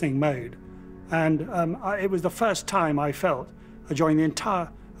in a listening mode. And it was the first time I felt, during the entire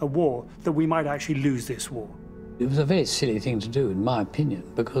war, that we might actually lose this war. It was a very silly thing to do, in my opinion,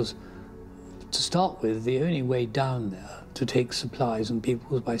 because to start with, the only way down there to take supplies and people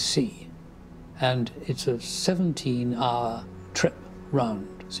was by sea. And it's a 17-hour trip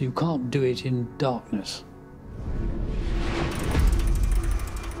round, so you can't do it in darkness.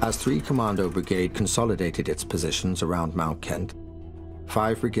 As 3 Commando Brigade consolidated its positions around Mount Kent,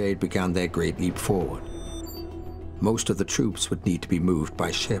 5 Brigade began their great leap forward. Most of the troops would need to be moved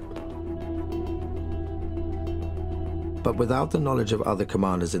by ship. But without the knowledge of other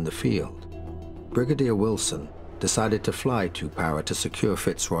commanders in the field, Brigadier Wilson decided to fly to Para to secure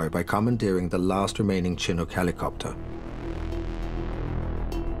Fitzroy by commandeering the last remaining Chinook helicopter.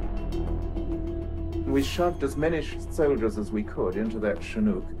 We shoved as many soldiers as we could into that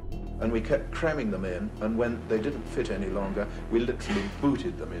Chinook, and we kept cramming them in, and when they didn't fit any longer, we literally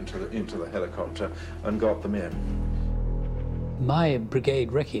booted them into the helicopter and got them in. My brigade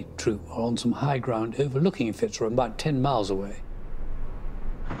recce troop were on some high ground overlooking Fitzroy, about 10 miles away.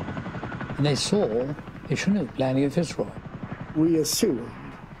 And they saw a Chinook landing at Fitzroy. We assumed,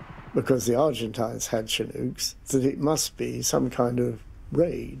 because the Argentines had Chinooks, that it must be some kind of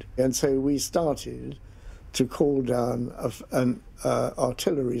raid. And so we started to call down an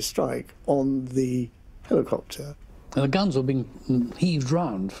artillery strike on the helicopter. And the guns were being heaved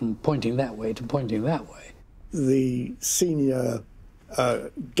round from pointing that way to pointing that way. The senior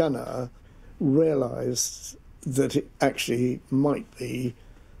gunner realised that it actually might be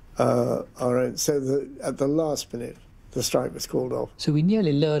our own, so that at the last minute the strike was called off. So we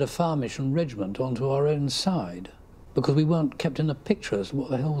nearly lured a Farmation regiment onto our own side because we weren't kept in the picture as to what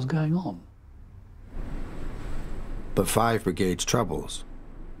the hell was going on. But 5 Brigade's troubles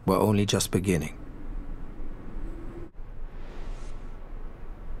were only just beginning.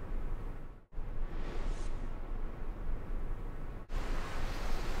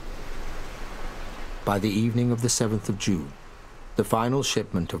 By the evening of the 7th of June, the final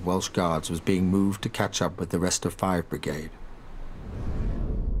shipment of Welsh Guards was being moved to catch up with the rest of 5 Brigade.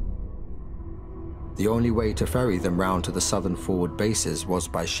 The only way to ferry them round to the southern forward bases was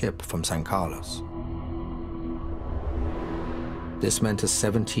by ship from San Carlos. This meant a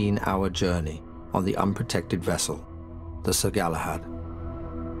 17-hour journey on the unprotected vessel, the Sir Galahad.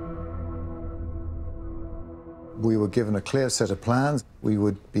 We were given a clear set of plans. We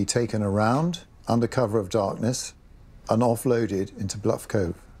would be taken around under cover of darkness and offloaded into Bluff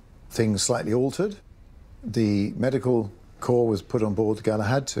Cove. Things slightly altered. The medical corps was put on board the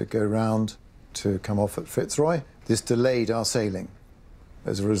Galahad to go round to come off at Fitzroy. This delayed our sailing,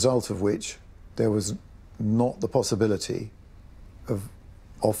 as a result of which there was not the possibility of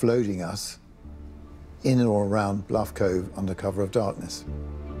offloading us in or around Bluff Cove under cover of darkness.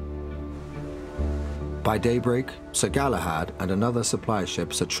 By daybreak, Sir Galahad and another supply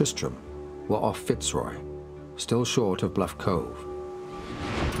ship, Sir Tristram, were off Fitzroy, still short of Bluff Cove.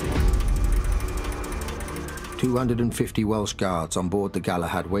 250 Welsh guards on board the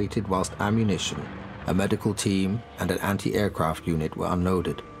Galahad waited whilst ammunition, a medical team and an anti-aircraft unit were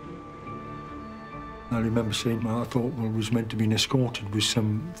unloaded. I remember seeing what I thought was meant to be escorted with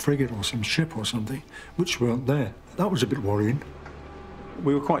some frigate or some ship or something, which weren't there. That was a bit worrying.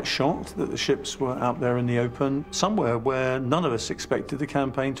 We were quite shocked that the ships were out there in the open, somewhere where none of us expected the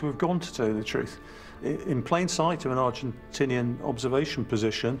campaign to have gone, to tell you the truth. In plain sight of an Argentinian observation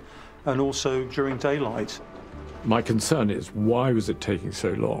position, and also during daylight. My concern is, why was it taking so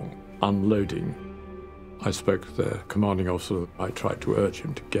long unloading? I spoke to the commanding officer. I tried to urge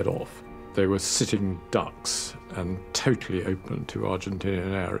him to get off. They were sitting ducks and totally open to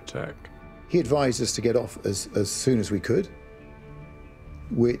Argentinian air attack. He advised us to get off as soon as we could,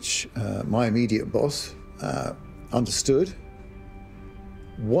 which my immediate boss understood,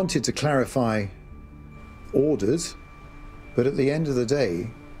 wanted to clarify orders, but at the end of the day,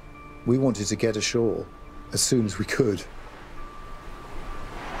 we wanted to get ashore as soon as we could.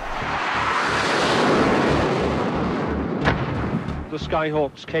 The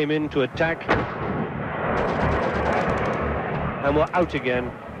Skyhawks came in to attack and were out again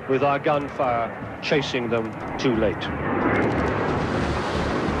with our gunfire chasing them too late.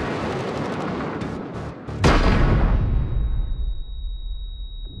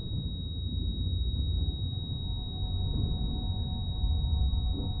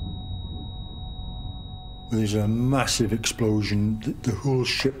 There's a massive explosion. The whole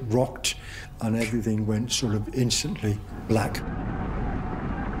ship rocked and everything went sort of instantly black.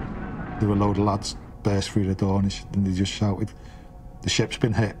 There were a load of lads burst through the door and they just shouted, "The ship's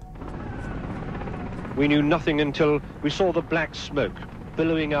been hit." We knew nothing until we saw the black smoke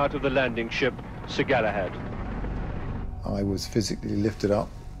billowing out of the landing ship, Sir Galahad. I was physically lifted up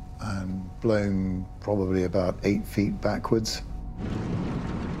and blown probably about 8 feet backwards.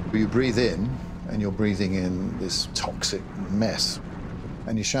 You breathe in, and you're breathing in this toxic mess.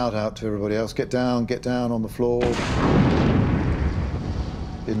 And you shout out to everybody else, get down on the floor.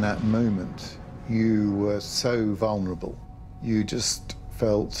 In that moment, you were so vulnerable. You just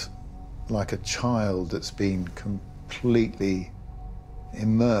felt like a child that's been completely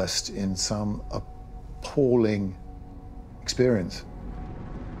immersed in some appalling experience.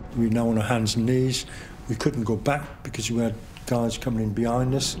 We were now on our hands and knees. We couldn't go back because we had guards coming in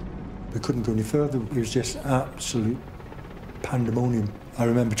behind us. We couldn't go any further. It was just absolute pandemonium. I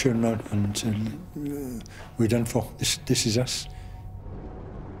remember turning around and saying, we're done for. This is us.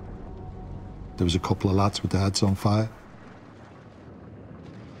 There was a couple of lads with their heads on fire.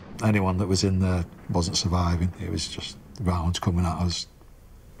 Anyone that was in there wasn't surviving. It was just rounds coming at us,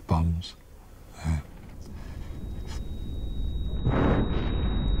 bombs. Yeah.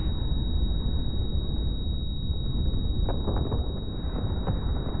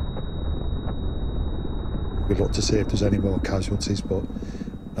 We'd look to see if there's any more casualties, but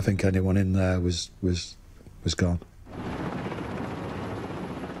I think anyone in there was gone.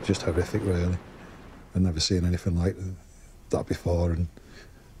 Just horrific, really. I've never seen anything like that before, and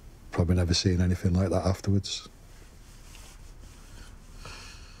probably never seen anything like that afterwards.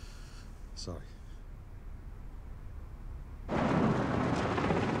 Sorry.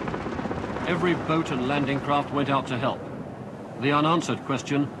 Every boat and landing craft went out to help. The unanswered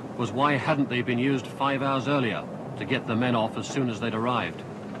question was, why hadn't they been used 5 hours earlier to get the men off as soon as they'd arrived?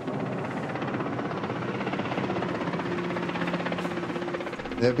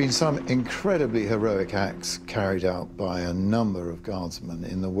 There have been some incredibly heroic acts carried out by a number of guardsmen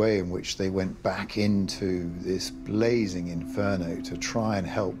in the way in which they went back into this blazing inferno to try and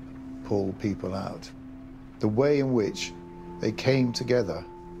help pull people out. The way in which they came together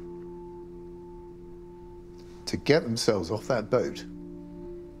to get themselves off that boat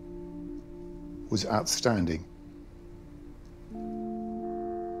was outstanding.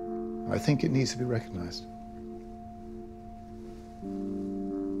 I think it needs to be recognized.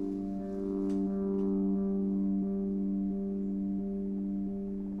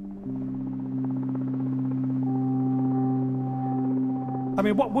 I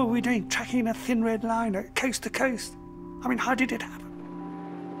mean, what were we doing? Tracking a thin red line coast to coast? I mean, how did it happen?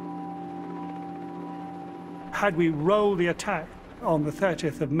 Had we rolled the attack on the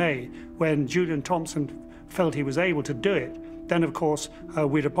 30th of May, when Julian Thompson felt he was able to do it, then, of course,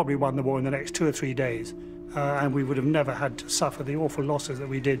 we'd have probably won the war in the next 2 or 3 days. And we would have never had to suffer the awful losses that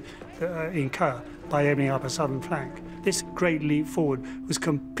we did incur by opening up a southern flank. This great leap forward was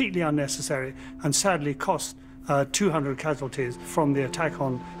completely unnecessary and sadly cost 200 casualties from the attack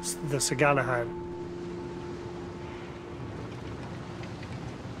on the Sir Galahad.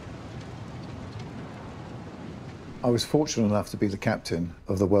 I was fortunate enough to be the captain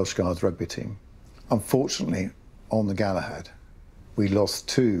of the Welsh Guards rugby team. Unfortunately, on the Galahad, we lost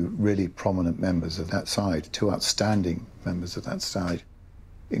two really prominent members of that side, two outstanding members of that side,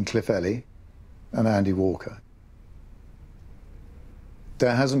 in Cliff Ellie and Andy Walker.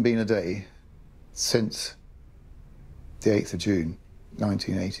 There hasn't been a day since the 8th of June,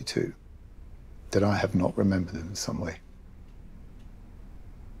 1982, that I have not remembered them in some way.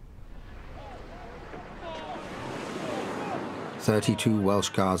 "32 Welsh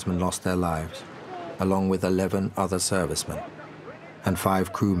Guardsmen lost their lives, along with 11 other servicemen, and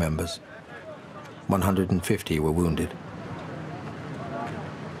 5 crew members. 150 were wounded.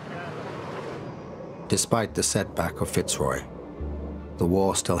 Despite the setback of Fitzroy, the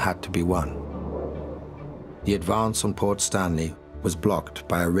war still had to be won. The advance on Port Stanley was blocked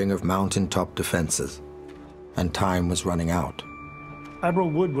by a ring of mountain-top defenses, and time was running out.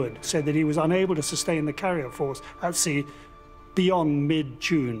 Admiral Woodward said that he was unable to sustain the carrier force at sea beyond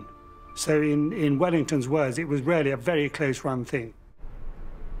mid-June. So in Wellington's words, it was really a very close-run thing.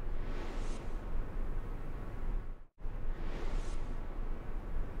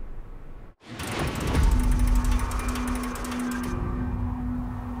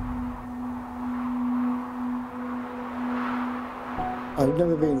 I've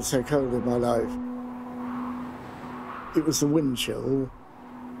never been so cold in my life. It was the wind chill.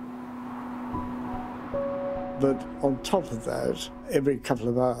 But on top of that, every couple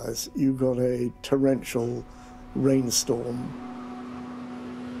of hours, you got a torrential rainstorm.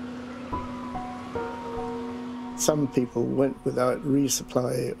 Some people went without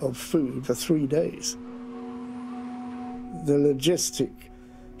resupply of food for 3 days. The logistic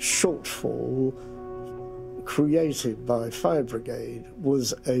shortfall created by Fire Brigade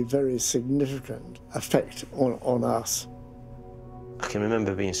was a very significant effect on us. I can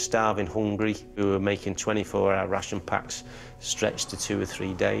remember being starving, hungry. We were making 24-hour ration packs stretched to 2 or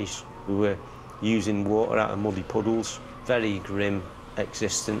 3 days. We were using water out of muddy puddles. Very grim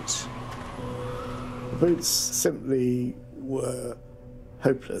existence. Boots simply were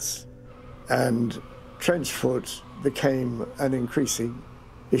hopeless, and trench foot became an increasing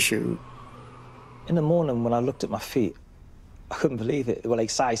issue. In the morning, when I looked at my feet, I couldn't believe it. They were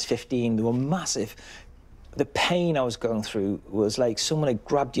like size 15, they were massive. The pain I was going through was like someone had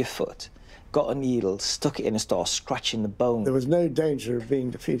grabbed your foot, got a needle, stuck it in and started scratching the bone. There was no danger of being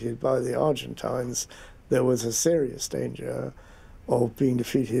defeated by the Argentines. There was a serious danger of being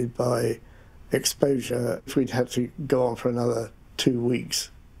defeated by exposure. If we'd had to go on for another 2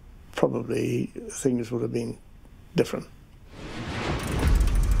 weeks, probably things would have been different.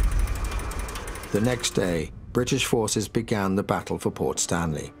 The next day, British forces began the battle for Port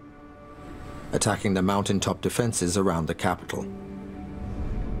Stanley, attacking the mountaintop defenses around the capital.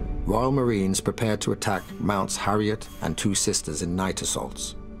 Royal Marines prepared to attack Mounts Harriet and Two Sisters in night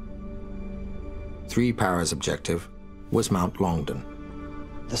assaults. 3 Para's objective was Mount Longdon.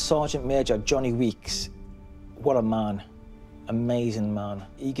 The Sergeant Major, Johnny Weeks, what a man. Amazing man.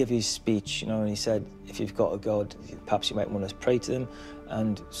 He gave his speech, you know, and he said, if you've got a God, perhaps you might want to pray to them,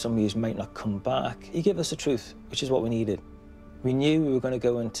 and some of you might not come back. He gave us the truth, which is what we needed. We knew we were going to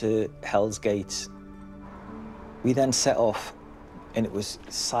go into Hell's Gates. We then set off, and it was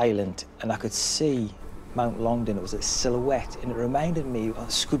silent, and I could see Mount Longdon. It was a silhouette, and it reminded me of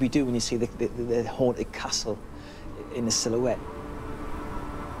Scooby-Doo when you see the haunted castle in the silhouette.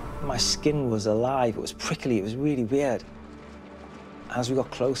 My skin was alive, it was prickly, it was really weird. As we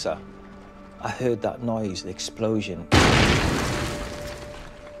got closer, I heard that noise, the explosion.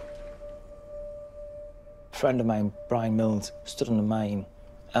 A friend of mine, Brian Mills, stood on the mine,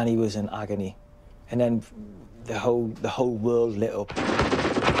 and he was in agony. And then the whole world lit up.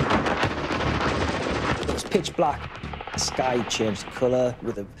 It was pitch black. The sky changed colour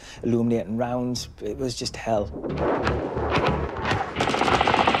with the illuminating rounds. It was just hell.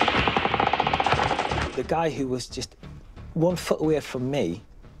 The guy who was just 1 foot away from me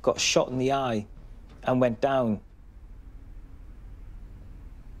got shot in the eye and went down.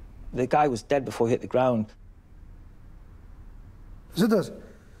 The guy was dead before he hit the ground. Nosotros,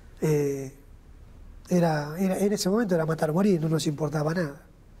 en ese momento era matar o morir, no nos importaba nada.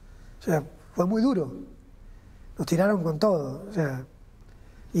 O sea, fue muy duro. Nos tiraron con todo. O sea,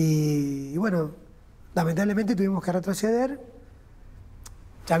 y bueno, lamentablemente tuvimos que retroceder.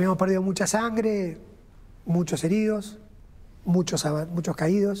 Ya habíamos perdido mucha sangre, muchos heridos, muchos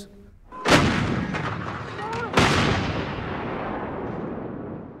caídos.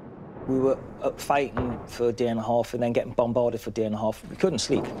 We were up fighting for a day and a half and then getting bombarded for a day and a half. We couldn't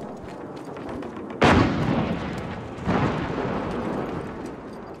sleep.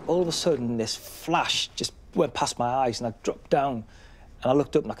 All of a sudden, this flash just went past my eyes and I dropped down And I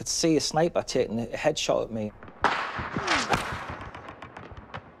looked up and I could see a sniper taking a headshot at me.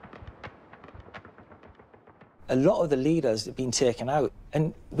 A lot of the leaders had been taken out,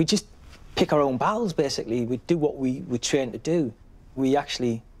 and we just pick our own battles, basically. We do what we were trained to do. We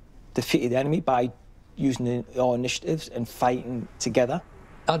actually defeated the enemy by using our initiatives and fighting together.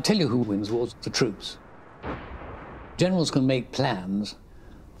 I'll tell you who wins wars: the troops. Generals can make plans.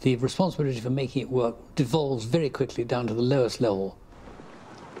 The responsibility for making it work devolves very quickly down to the lowest level.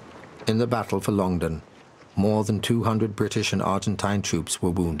 In the battle for Longdon, more than 200 British and Argentine troops were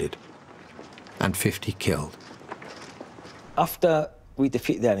wounded, and 50 killed. After we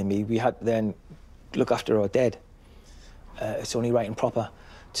defeated the enemy, we had to then look after our dead. It's only right and proper.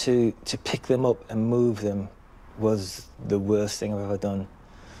 To pick them up and move them was the worst thing I've ever done.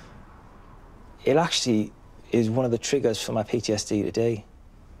 It actually is one of the triggers for my PTSD today,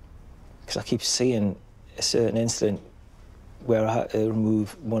 because I keep seeing a certain incident where I had to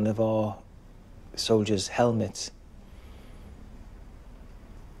remove one of our soldiers' helmets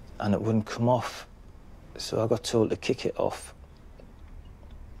and it wouldn't come off, so I got told to kick it off.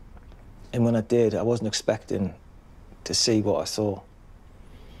 And when I did, I wasn't expecting to see what I saw,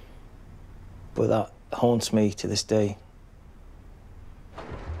 but that haunts me to this day.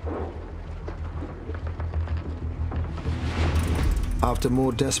 After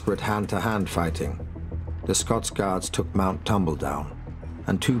more desperate hand-to-hand fighting, the Scots Guards took Mount Tumbledown,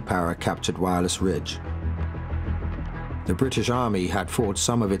 and 2 Para captured Wireless Ridge. The British Army had fought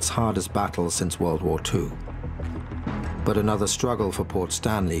some of its hardest battles since World War II, but another struggle for Port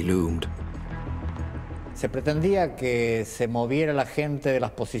Stanley loomed. Se pretendía que se moviera la gente de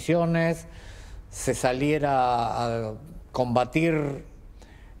las posiciones, se saliera a combatir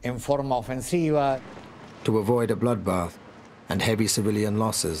en forma ofensiva. To avoid a bloodbath and heavy civilian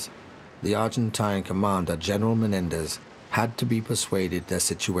losses, the Argentine commander, General Menendez, had to be persuaded their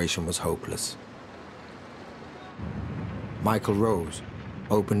situation was hopeless. Michael Rose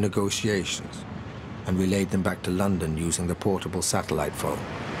opened negotiations and relayed them back to London using the portable satellite phone.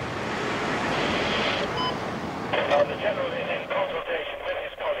 The General is in consultation with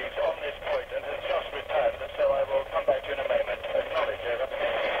his colleagues on this point and has just returned, so I will come back to you in a moment. Acknowledge, over.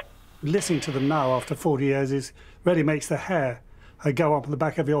 Listening to them now after 40 years really makes the hair go up on the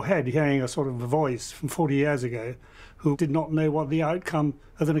back of your head, hearing a sort of a voice from 40 years ago who did not know what the outcome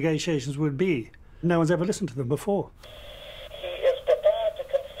of the negotiations would be. No one's ever listened to them before. He is prepared to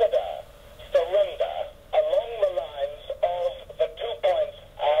consider surrender along the lines of the 2 points.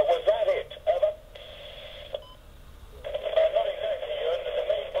 Was that it? Over. Not exactly, Ewan. The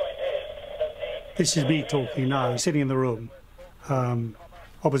main point is that This is me talking now, sitting in the room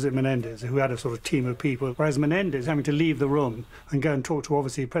opposite Menendez, who had a sort of team of people, whereas Menendez having to leave the room and go and talk to,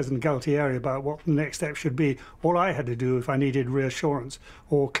 obviously, President Galtieri about what the next step should be. All I had to do, if I needed reassurance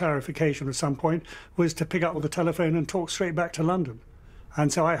or clarification at some point, was to pick up the telephone and talk straight back to London.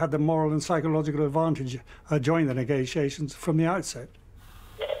 And so I had the moral and psychological advantage of joining the negotiations from the outset.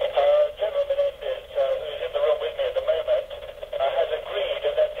 General Menendez, who is in the room with me at the moment, has agreed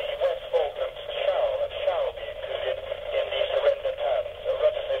that the West Falklands shall be included in the surrender terms.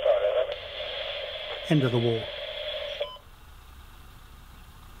 Roger, so far, over. End of the war.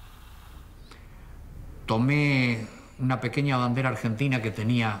 Tomé una pequeña bandera argentina que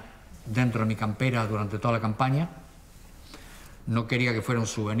tenía dentro de mi campera durante toda la campaña. No quería que fuera un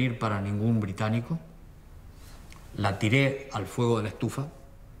souvenir para ningún británico. La tiré al fuego de la estufa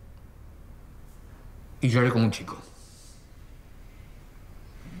y lloré como un chico.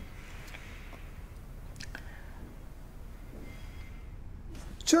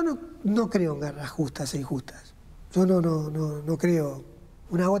 Yo no creo en guerras justas e injustas. Yo no creo.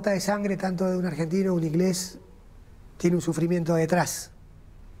 Una gota de sangre, tanto de un argentino o un inglés, tiene un sufrimiento detrás.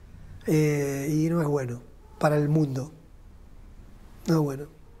 Y no es bueno para el mundo. No es bueno.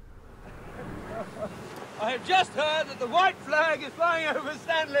 I have just heard that the white flag is flying over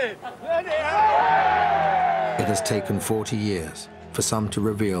Stanley. It has taken 40 years for some to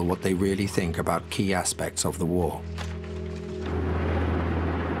reveal what they really think about key aspects of the war.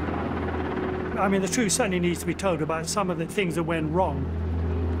 I mean, the truth certainly needs to be told about some of the things that went wrong.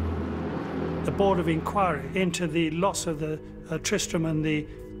 The Board of Inquiry into the loss of the Tristram and the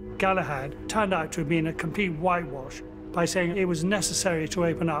Galahad turned out to have been a complete whitewash by saying it was necessary to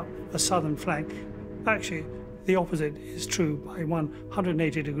open up a southern flank. Actually, the opposite is true by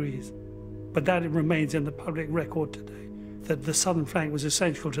 180 degrees. But that remains in the public record today, that the southern flank was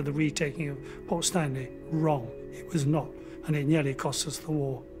essential to the retaking of Port Stanley. Wrong. It was not, and it nearly cost us the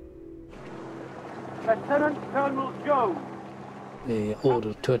war. Lieutenant Colonel Jones. The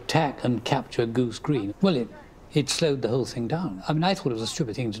order to attack and capture Goose Green. Well, it slowed the whole thing down. I mean, I thought it was a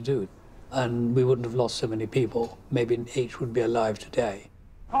stupid thing to do, and we wouldn't have lost so many people. Maybe H would be alive today.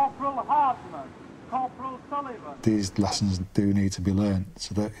 Corporal Hartman, Corporal Sullivan. These lessons do need to be learned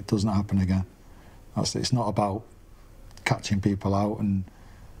so that it doesn't happen again. It's not about catching people out and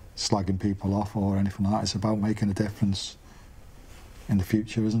slagging people off or anything like that. It's about making a difference in the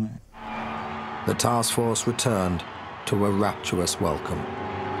future, isn't it? The task force returned to a rapturous welcome.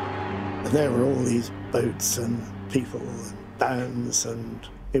 And there were all these boats and people and bands, and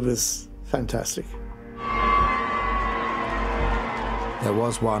it was fantastic. There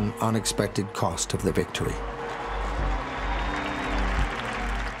was one unexpected cost of the victory.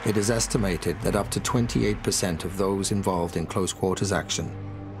 It is estimated that up to 28% of those involved in close quarters action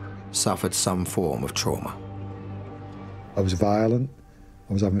suffered some form of trauma. I was violent,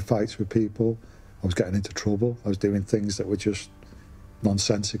 I was having fights with people, I was getting into trouble, I was doing things that were just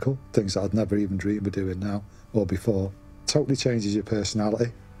nonsensical, things that I'd never even dreamed of doing now or before. It totally changes your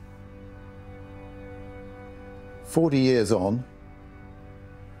personality. 40 years on,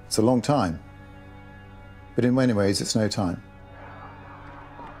 it's a long time, but in many ways it's no time.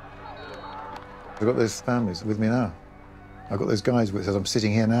 I've got those families with me now. I've got those guys with us. I'm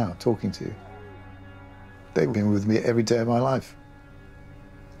sitting here now talking to you. They've been with me every day of my life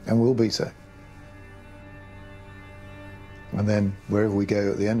and will be so. And then wherever we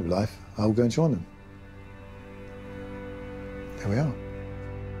go at the end of life, I'll go and join them. There we are.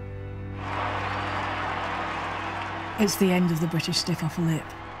 It's the end of the British stiff upper lip.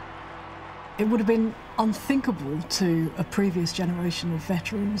 It would have been unthinkable to a previous generation of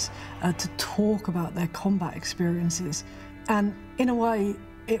veterans to talk about their combat experiences. And in a way,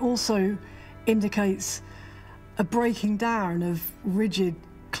 it also indicates a breaking down of rigid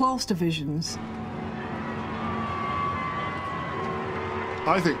class divisions.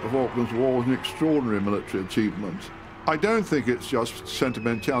 I think the Falklands War was an extraordinary military achievement. I don't think it's just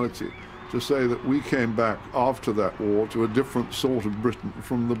sentimentality to say that we came back after that war to a different sort of Britain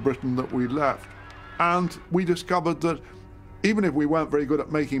from the Britain that we left. And we discovered that even if we weren't very good at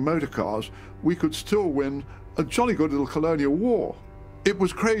making motor cars, we could still win a jolly good little colonial war. It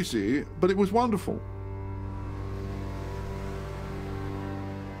was crazy, but it was wonderful.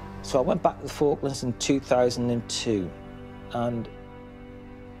 So I went back to the Falklands in 2002, and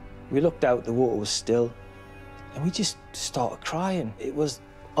we looked out, the water was still, and we just started crying. It was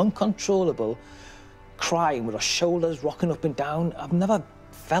uncontrollable, crying with our shoulders rocking up and down. I've never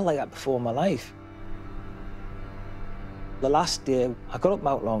felt like that before in my life. The last day, I got up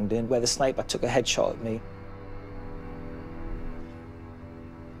Mount Longdon, where the sniper took a headshot at me.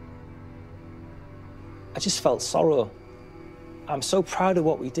 I just felt sorrow. I'm so proud of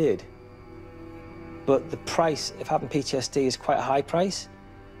what we did, but the price of having PTSD is quite a high price.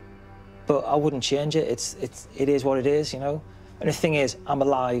 But I wouldn't change it. It is what it is, you know. And the thing is, I'm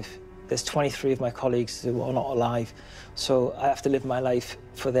alive. There's 23 of my colleagues who are not alive, so I have to live my life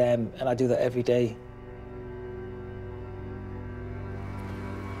for them, and I do that every day.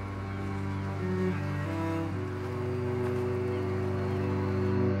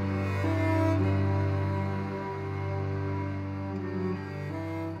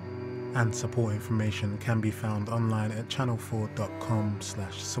 And support information can be found online at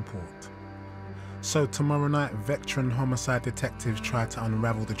channel4.com/support. So tomorrow night, veteran homicide detectives try to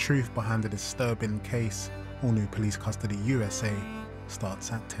unravel the truth behind the disturbing case. All New Police Custody USA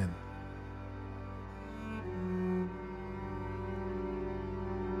starts at 10.